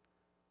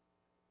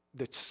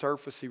the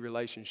surfacey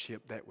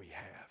relationship that we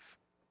have.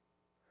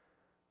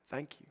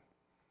 Thank you.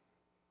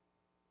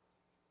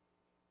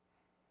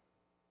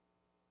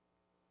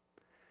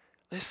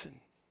 Listen,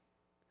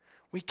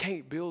 we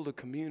can't build a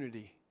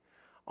community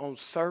on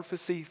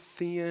surfacey,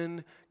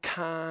 thin,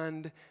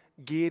 kind,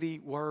 giddy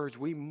words.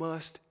 We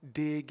must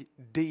dig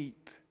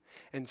deep.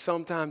 And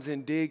sometimes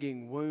in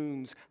digging,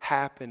 wounds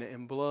happen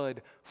and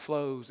blood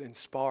flows and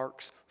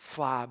sparks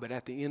fly. But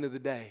at the end of the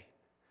day,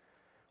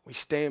 we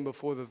stand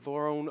before the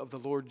throne of the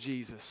Lord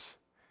Jesus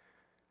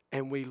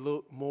and we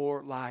look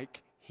more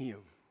like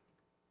Him.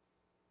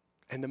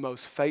 And the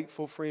most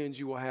faithful friends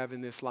you will have in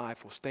this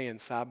life will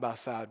stand side by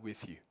side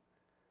with you.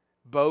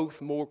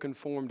 Both more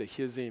conformed to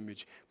His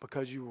image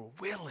because you were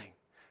willing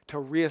to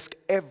risk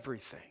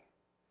everything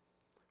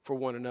for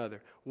one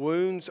another.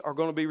 Wounds are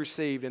going to be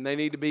received and they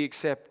need to be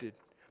accepted.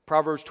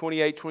 Proverbs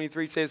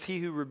 28:23 says, "He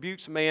who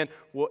rebukes a man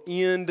will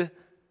in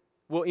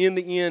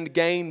the end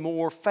gain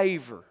more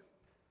favor."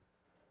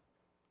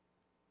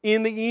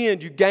 In the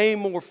end, you gain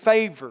more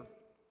favor.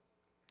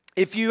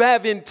 If you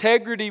have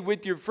integrity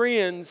with your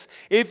friends,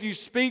 if you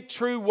speak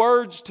true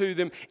words to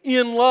them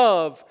in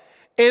love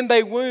and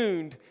they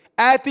wound,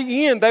 at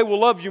the end they will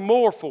love you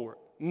more for it,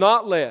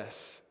 not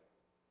less.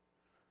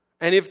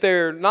 And if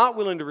they're not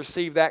willing to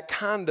receive that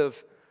kind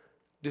of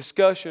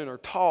discussion or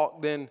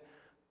talk, then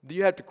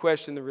you have to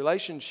question the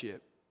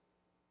relationship.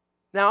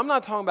 Now, I'm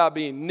not talking about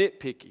being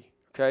nitpicky,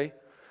 okay?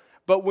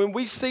 But when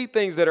we see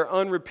things that are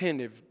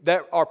unrepentive,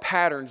 that are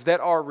patterns, that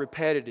are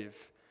repetitive,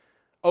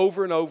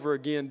 over and over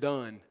again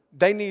done,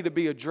 they need to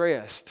be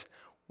addressed.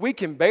 We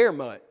can bear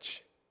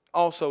much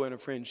also in a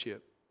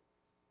friendship.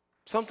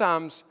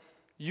 Sometimes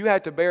you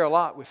have to bear a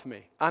lot with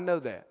me. I know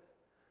that.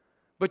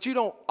 But you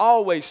don't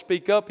always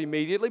speak up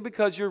immediately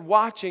because you're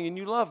watching and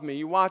you love me.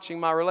 You're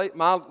watching my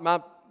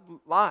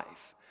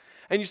life.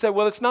 And you say,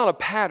 well, it's not a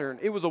pattern.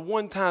 It was a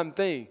one-time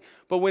thing.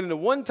 But when the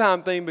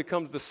one-time thing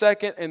becomes the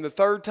second and the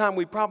third time,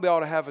 we probably ought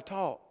to have a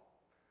talk.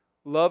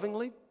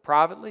 Lovingly,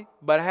 privately,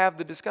 but have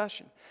the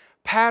discussion.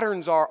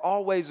 Patterns are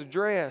always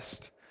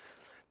addressed.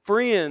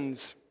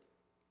 Friends,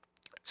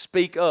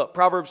 speak up.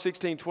 Proverbs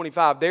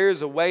 16:25, there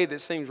is a way that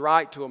seems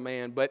right to a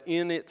man, but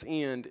in its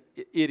end,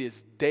 it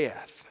is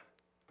death.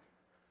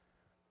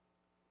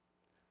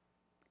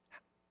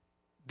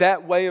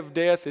 That way of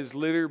death is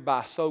littered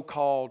by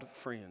so-called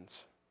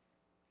friends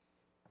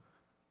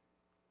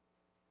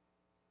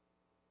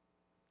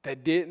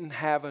that didn't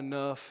have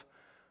enough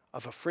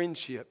of a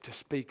friendship to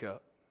speak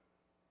up.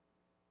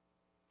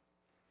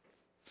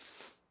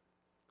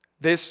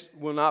 This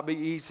will not be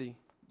easy,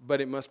 but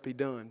it must be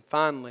done.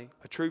 Finally,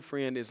 a true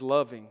friend is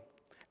loving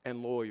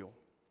and loyal.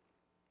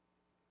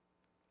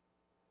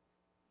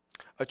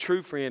 A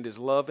true friend is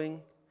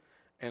loving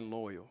and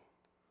loyal.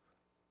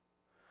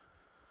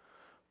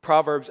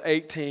 Proverbs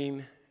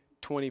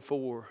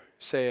 18:24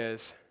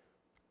 says,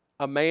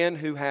 a man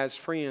who has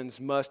friends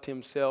must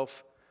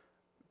himself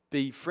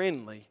be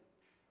friendly,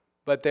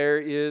 but there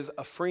is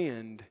a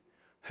friend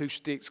who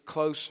sticks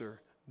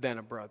closer than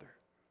a brother.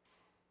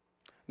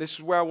 This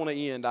is where I want to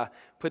end. I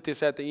put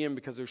this at the end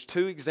because there's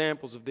two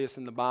examples of this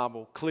in the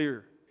Bible,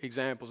 clear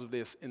examples of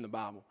this in the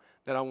Bible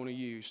that I want to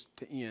use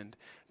to end,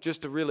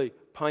 just to really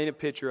paint a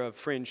picture of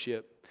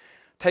friendship.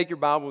 Take your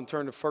Bible and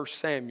turn to 1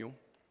 Samuel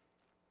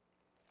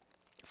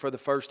for the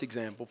first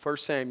example. 1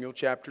 Samuel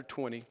chapter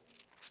 20.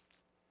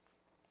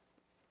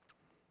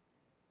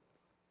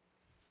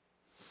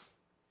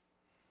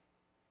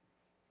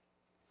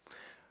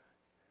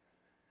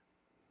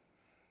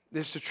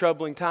 This is a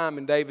troubling time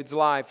in David's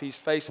life. He's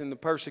facing the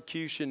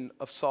persecution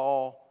of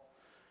Saul.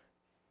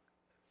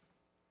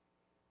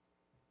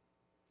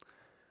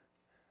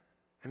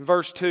 And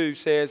verse 2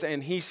 says,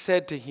 and he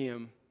said to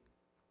him,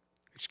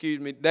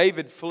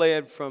 David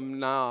fled from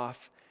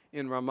Naioth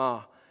in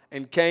Ramah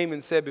and came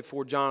and said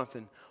before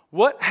Jonathan,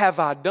 what have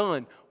I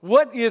done?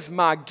 What is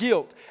my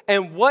guilt?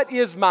 And what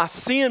is my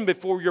sin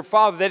before your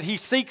father that he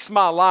seeks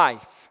my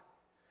life?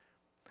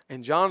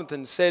 And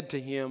Jonathan said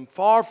to him,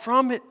 far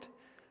from it.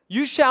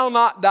 You shall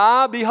not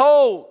die.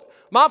 Behold,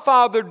 my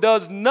father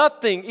does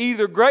nothing,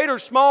 either great or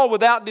small,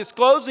 without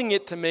disclosing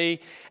it to me.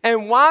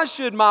 And why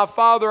should my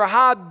father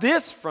hide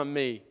this from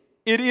me?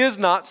 It is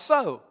not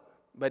so.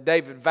 But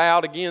David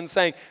vowed again,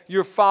 saying,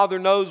 your father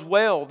knows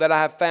well that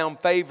I have found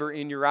favor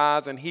in your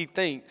eyes, and he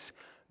thinks,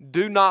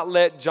 do not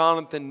let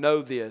Jonathan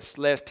know this,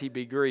 lest he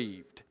be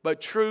grieved.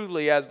 But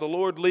truly, as the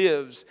Lord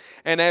lives,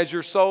 and as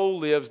your soul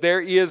lives,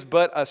 there is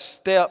but a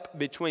step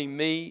between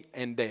me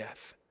and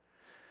death.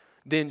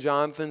 Then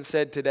Jonathan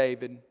said to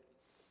David,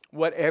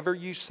 whatever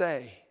you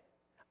say,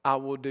 I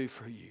will do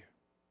for you.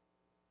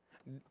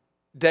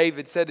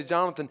 David said to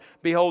Jonathan,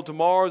 behold,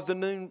 tomorrow is the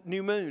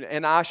new moon,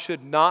 and I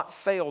should not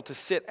fail to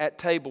sit at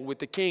table with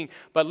the king.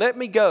 But let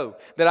me go,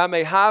 that I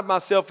may hide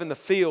myself in the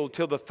field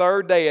till the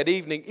third day at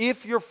evening.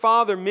 If your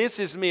father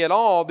misses me at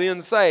all,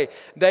 then say,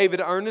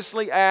 David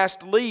earnestly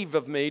asked leave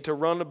of me to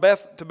run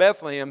to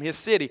Bethlehem, his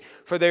city,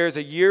 for there is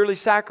a yearly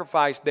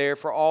sacrifice there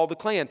for all the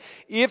clan.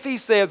 If he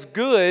says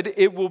good,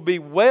 it will be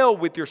well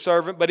with your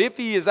servant. But if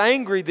he is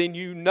angry,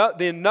 then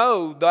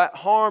know that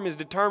harm is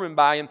determined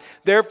by him.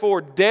 Therefore,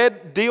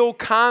 deal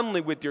kindly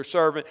with your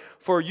servant,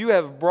 for you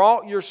have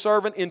brought your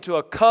servant into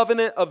a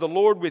covenant of the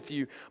Lord with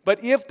you.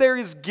 But if there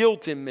is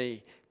guilt in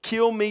me,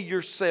 kill me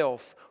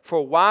yourself,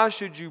 for why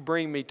should you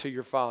bring me to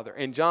your father?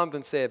 And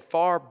Jonathan said,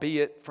 far be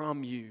it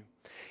from you.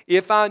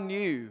 If I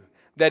knew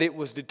that it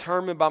was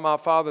determined by my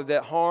father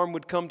that harm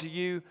would come to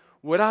you,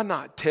 would I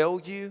not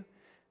tell you?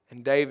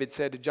 And David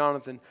said to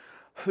Jonathan,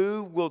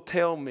 who will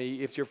tell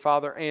me if your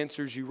father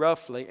answers you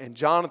roughly? And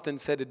Jonathan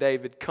said to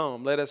David,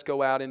 come, let us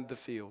go out into the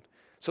field.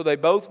 So they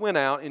both went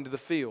out into the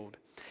field.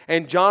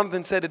 And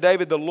Jonathan said to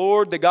David, the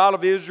Lord, the God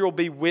of Israel,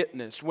 be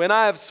witness. When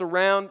I have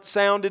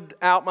sounded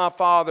out my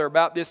father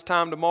about this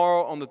time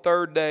tomorrow on the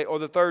third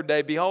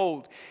day,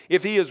 behold,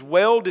 if he is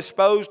well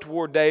disposed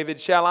toward David,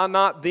 shall I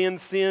not then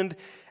send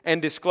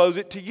and disclose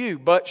it to you?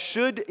 But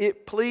should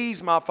it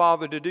please my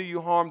father to do you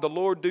harm, the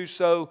Lord do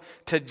so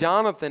to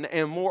Jonathan,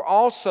 and more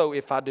also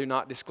if I do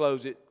not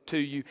disclose it to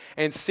you,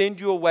 and send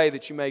you away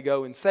that you may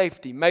go in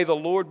safety. May the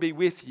Lord be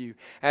with you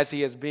as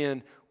he has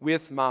been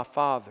with my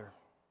father.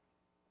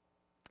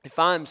 If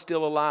I am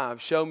still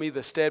alive, show me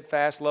the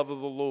steadfast love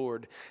of the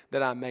Lord,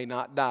 that I may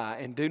not die.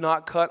 And do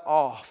not cut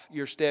off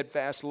your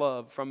steadfast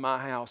love from my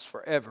house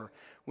forever,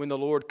 when the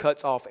Lord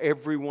cuts off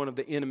every one of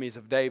the enemies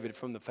of David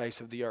from the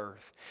face of the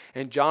earth.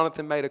 And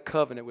Jonathan made a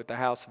covenant with the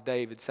house of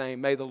David, saying,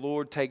 may the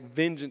Lord take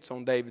vengeance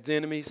on David's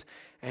enemies.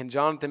 And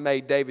Jonathan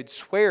made David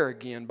swear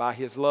again by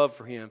his love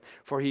for him,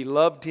 for he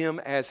loved him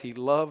as he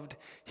loved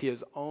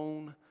his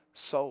own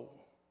soul.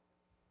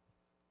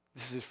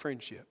 This is his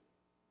friendship.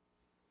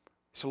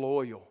 It's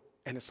loyal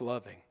and it's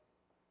loving.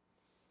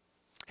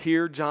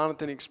 Here,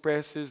 Jonathan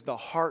expresses the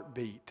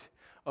heartbeat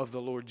of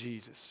the Lord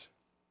Jesus.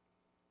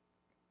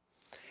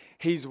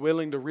 He's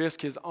willing to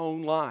risk his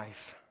own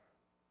life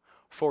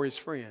for his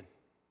friend.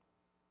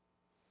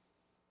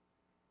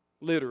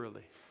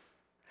 Literally.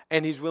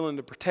 And he's willing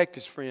to protect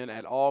his friend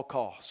at all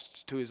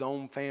costs, to his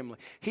own family.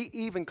 He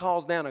even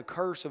calls down a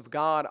curse of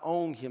God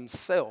on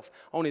himself,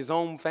 on his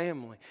own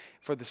family,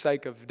 for the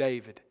sake of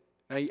David.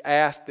 Now, he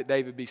asked that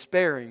David be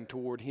sparing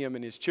toward him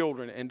and his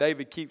children, and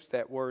David keeps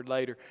that word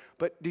later.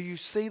 But do you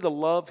see the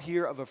love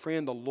here of a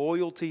friend, the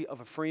loyalty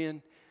of a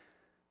friend?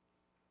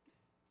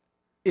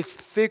 It's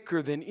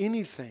thicker than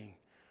anything,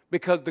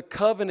 because the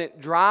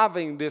covenant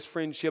driving this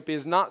friendship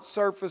is not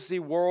surfacey,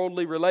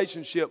 worldly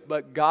relationship,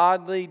 but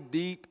godly,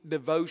 deep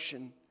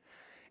devotion.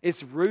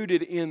 It's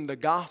rooted in the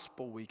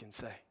gospel, we can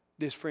say.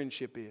 This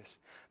friendship is.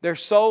 Their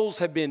souls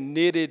have been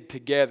knitted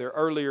together.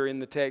 Earlier in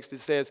the text it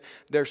says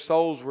their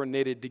souls were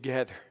knitted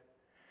together.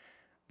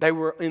 They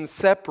were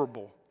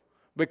inseparable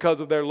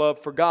because of their love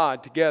for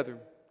God together.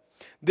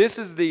 This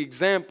is the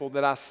example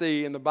that I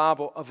see in the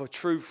Bible of a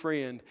true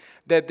friend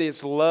that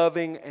is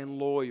loving and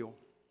loyal.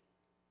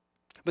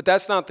 But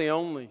that's not the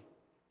only,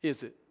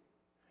 is it?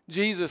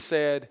 Jesus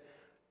said,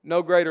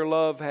 no greater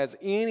love has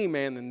any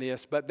man than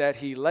this, but that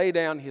he lay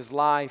down his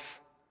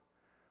life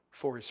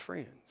for his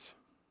friends.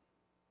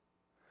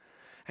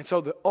 And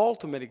so the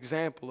ultimate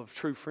example of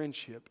true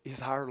friendship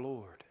is our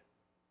Lord.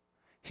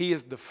 He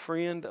is the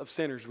friend of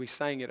sinners. We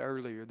sang it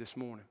earlier this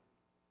morning.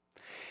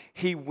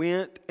 He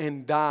went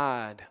and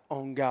died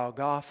on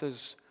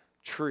Golgotha's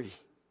tree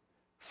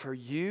for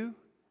you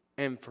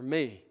and for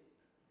me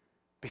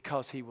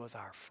because he was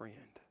our friend.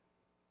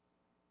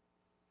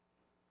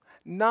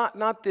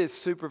 Not this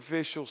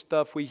superficial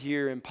stuff we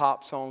hear in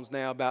pop songs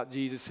now about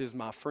Jesus is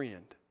my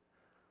friend.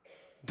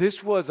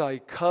 This was a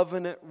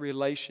covenant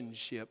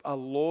relationship, a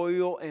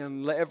loyal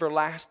and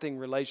everlasting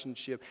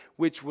relationship,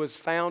 which was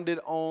founded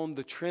on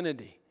the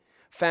Trinity,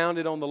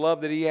 founded on the love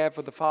that he had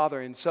for the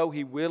Father. And so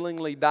he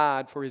willingly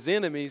died for his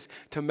enemies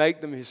to make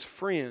them his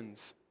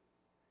friends.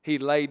 He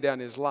laid down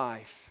his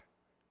life.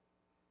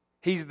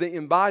 He's the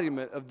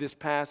embodiment of this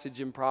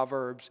passage in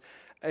Proverbs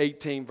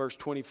 18, verse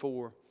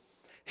 24.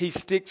 He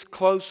sticks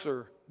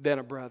closer than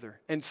a brother.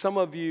 And some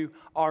of you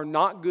are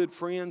not good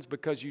friends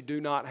because you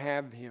do not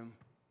have him.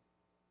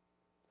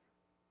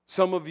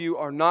 Some of you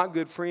are not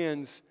good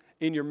friends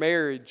in your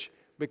marriage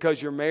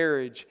because your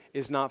marriage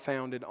is not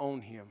founded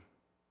on him.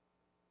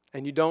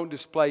 And you don't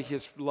display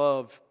his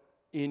love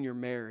in your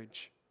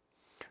marriage.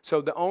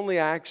 So the only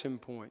action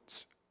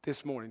points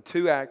this morning,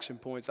 2 action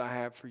points I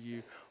have for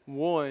you.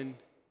 One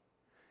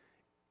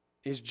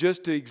is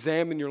just to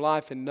examine your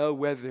life and know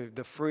whether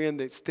the friend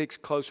that sticks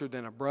closer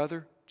than a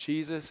brother,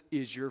 Jesus,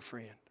 is your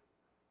friend,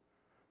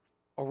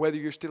 or whether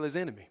you're still his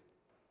enemy.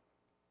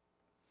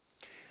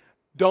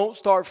 Don't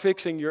start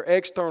fixing your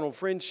external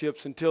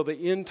friendships until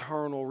the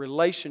internal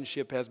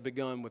relationship has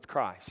begun with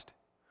Christ.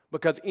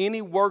 Because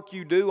any work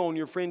you do on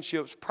your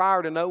friendships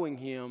prior to knowing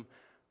him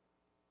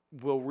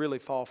will really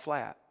fall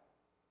flat.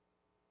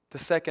 The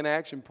second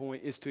action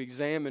point is to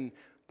examine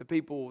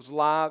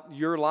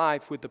your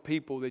life with the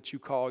people that you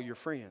call your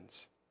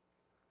friends.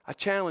 I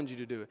challenge you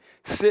to do it.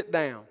 Sit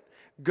down.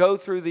 Go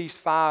through these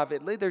 5.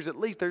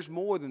 There's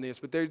more than this,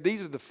 but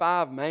these are the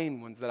 5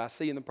 main ones that I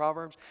see in the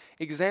Proverbs.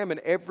 Examine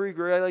every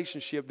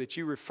relationship that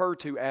you refer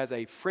to as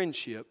a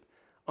friendship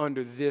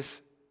under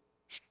these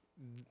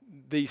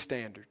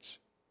standards.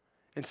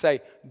 And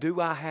say, do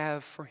I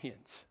have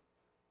friends?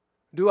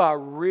 Do I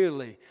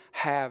really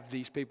have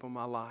these people in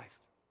my life?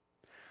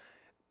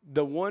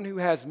 The one who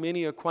has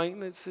many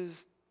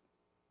acquaintances,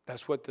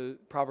 that's what the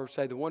Proverbs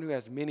say, the one who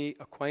has many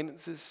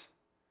acquaintances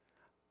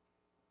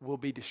will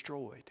be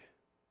destroyed.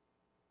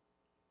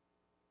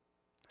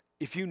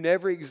 If you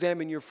never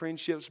examine your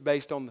friendships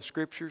based on the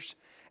Scriptures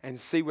and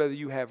see whether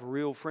you have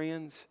real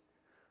friends,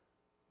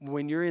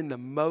 when you're in the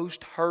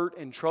most hurt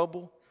and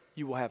trouble,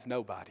 you will have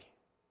nobody.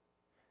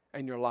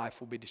 And your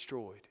life will be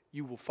destroyed.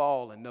 You will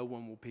fall and no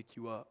one will pick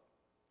you up.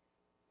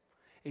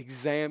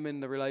 Examine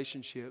the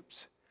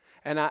relationships.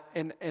 And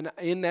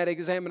in that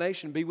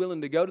examination, be willing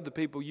to go to the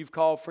people you've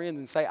called friends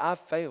and say, I've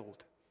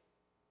failed.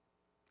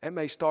 That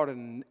may start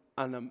an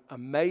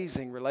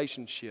amazing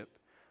relationship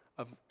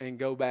and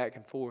go back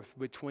and forth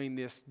between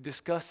this.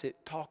 Discuss it,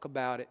 talk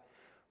about it,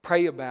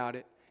 pray about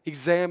it,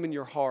 examine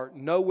your heart,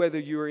 know whether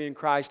you are in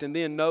Christ, and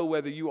then know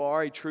whether you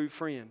are a true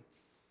friend.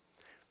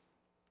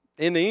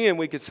 In the end,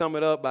 we could sum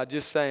it up by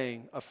just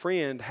saying a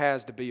friend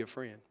has to be a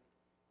friend.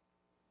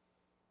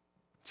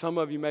 Some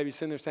of you may be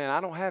sitting there saying, I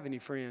don't have any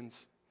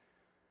friends.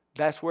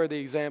 That's where the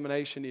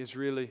examination is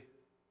really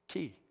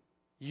key.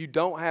 You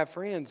don't have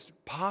friends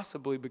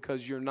possibly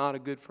because you're not a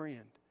good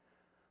friend.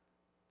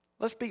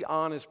 Let's be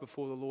honest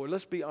before the Lord.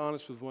 Let's be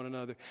honest with one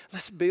another.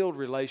 Let's build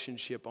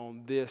relationship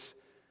on this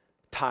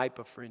type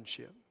of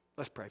friendship. Let's pray.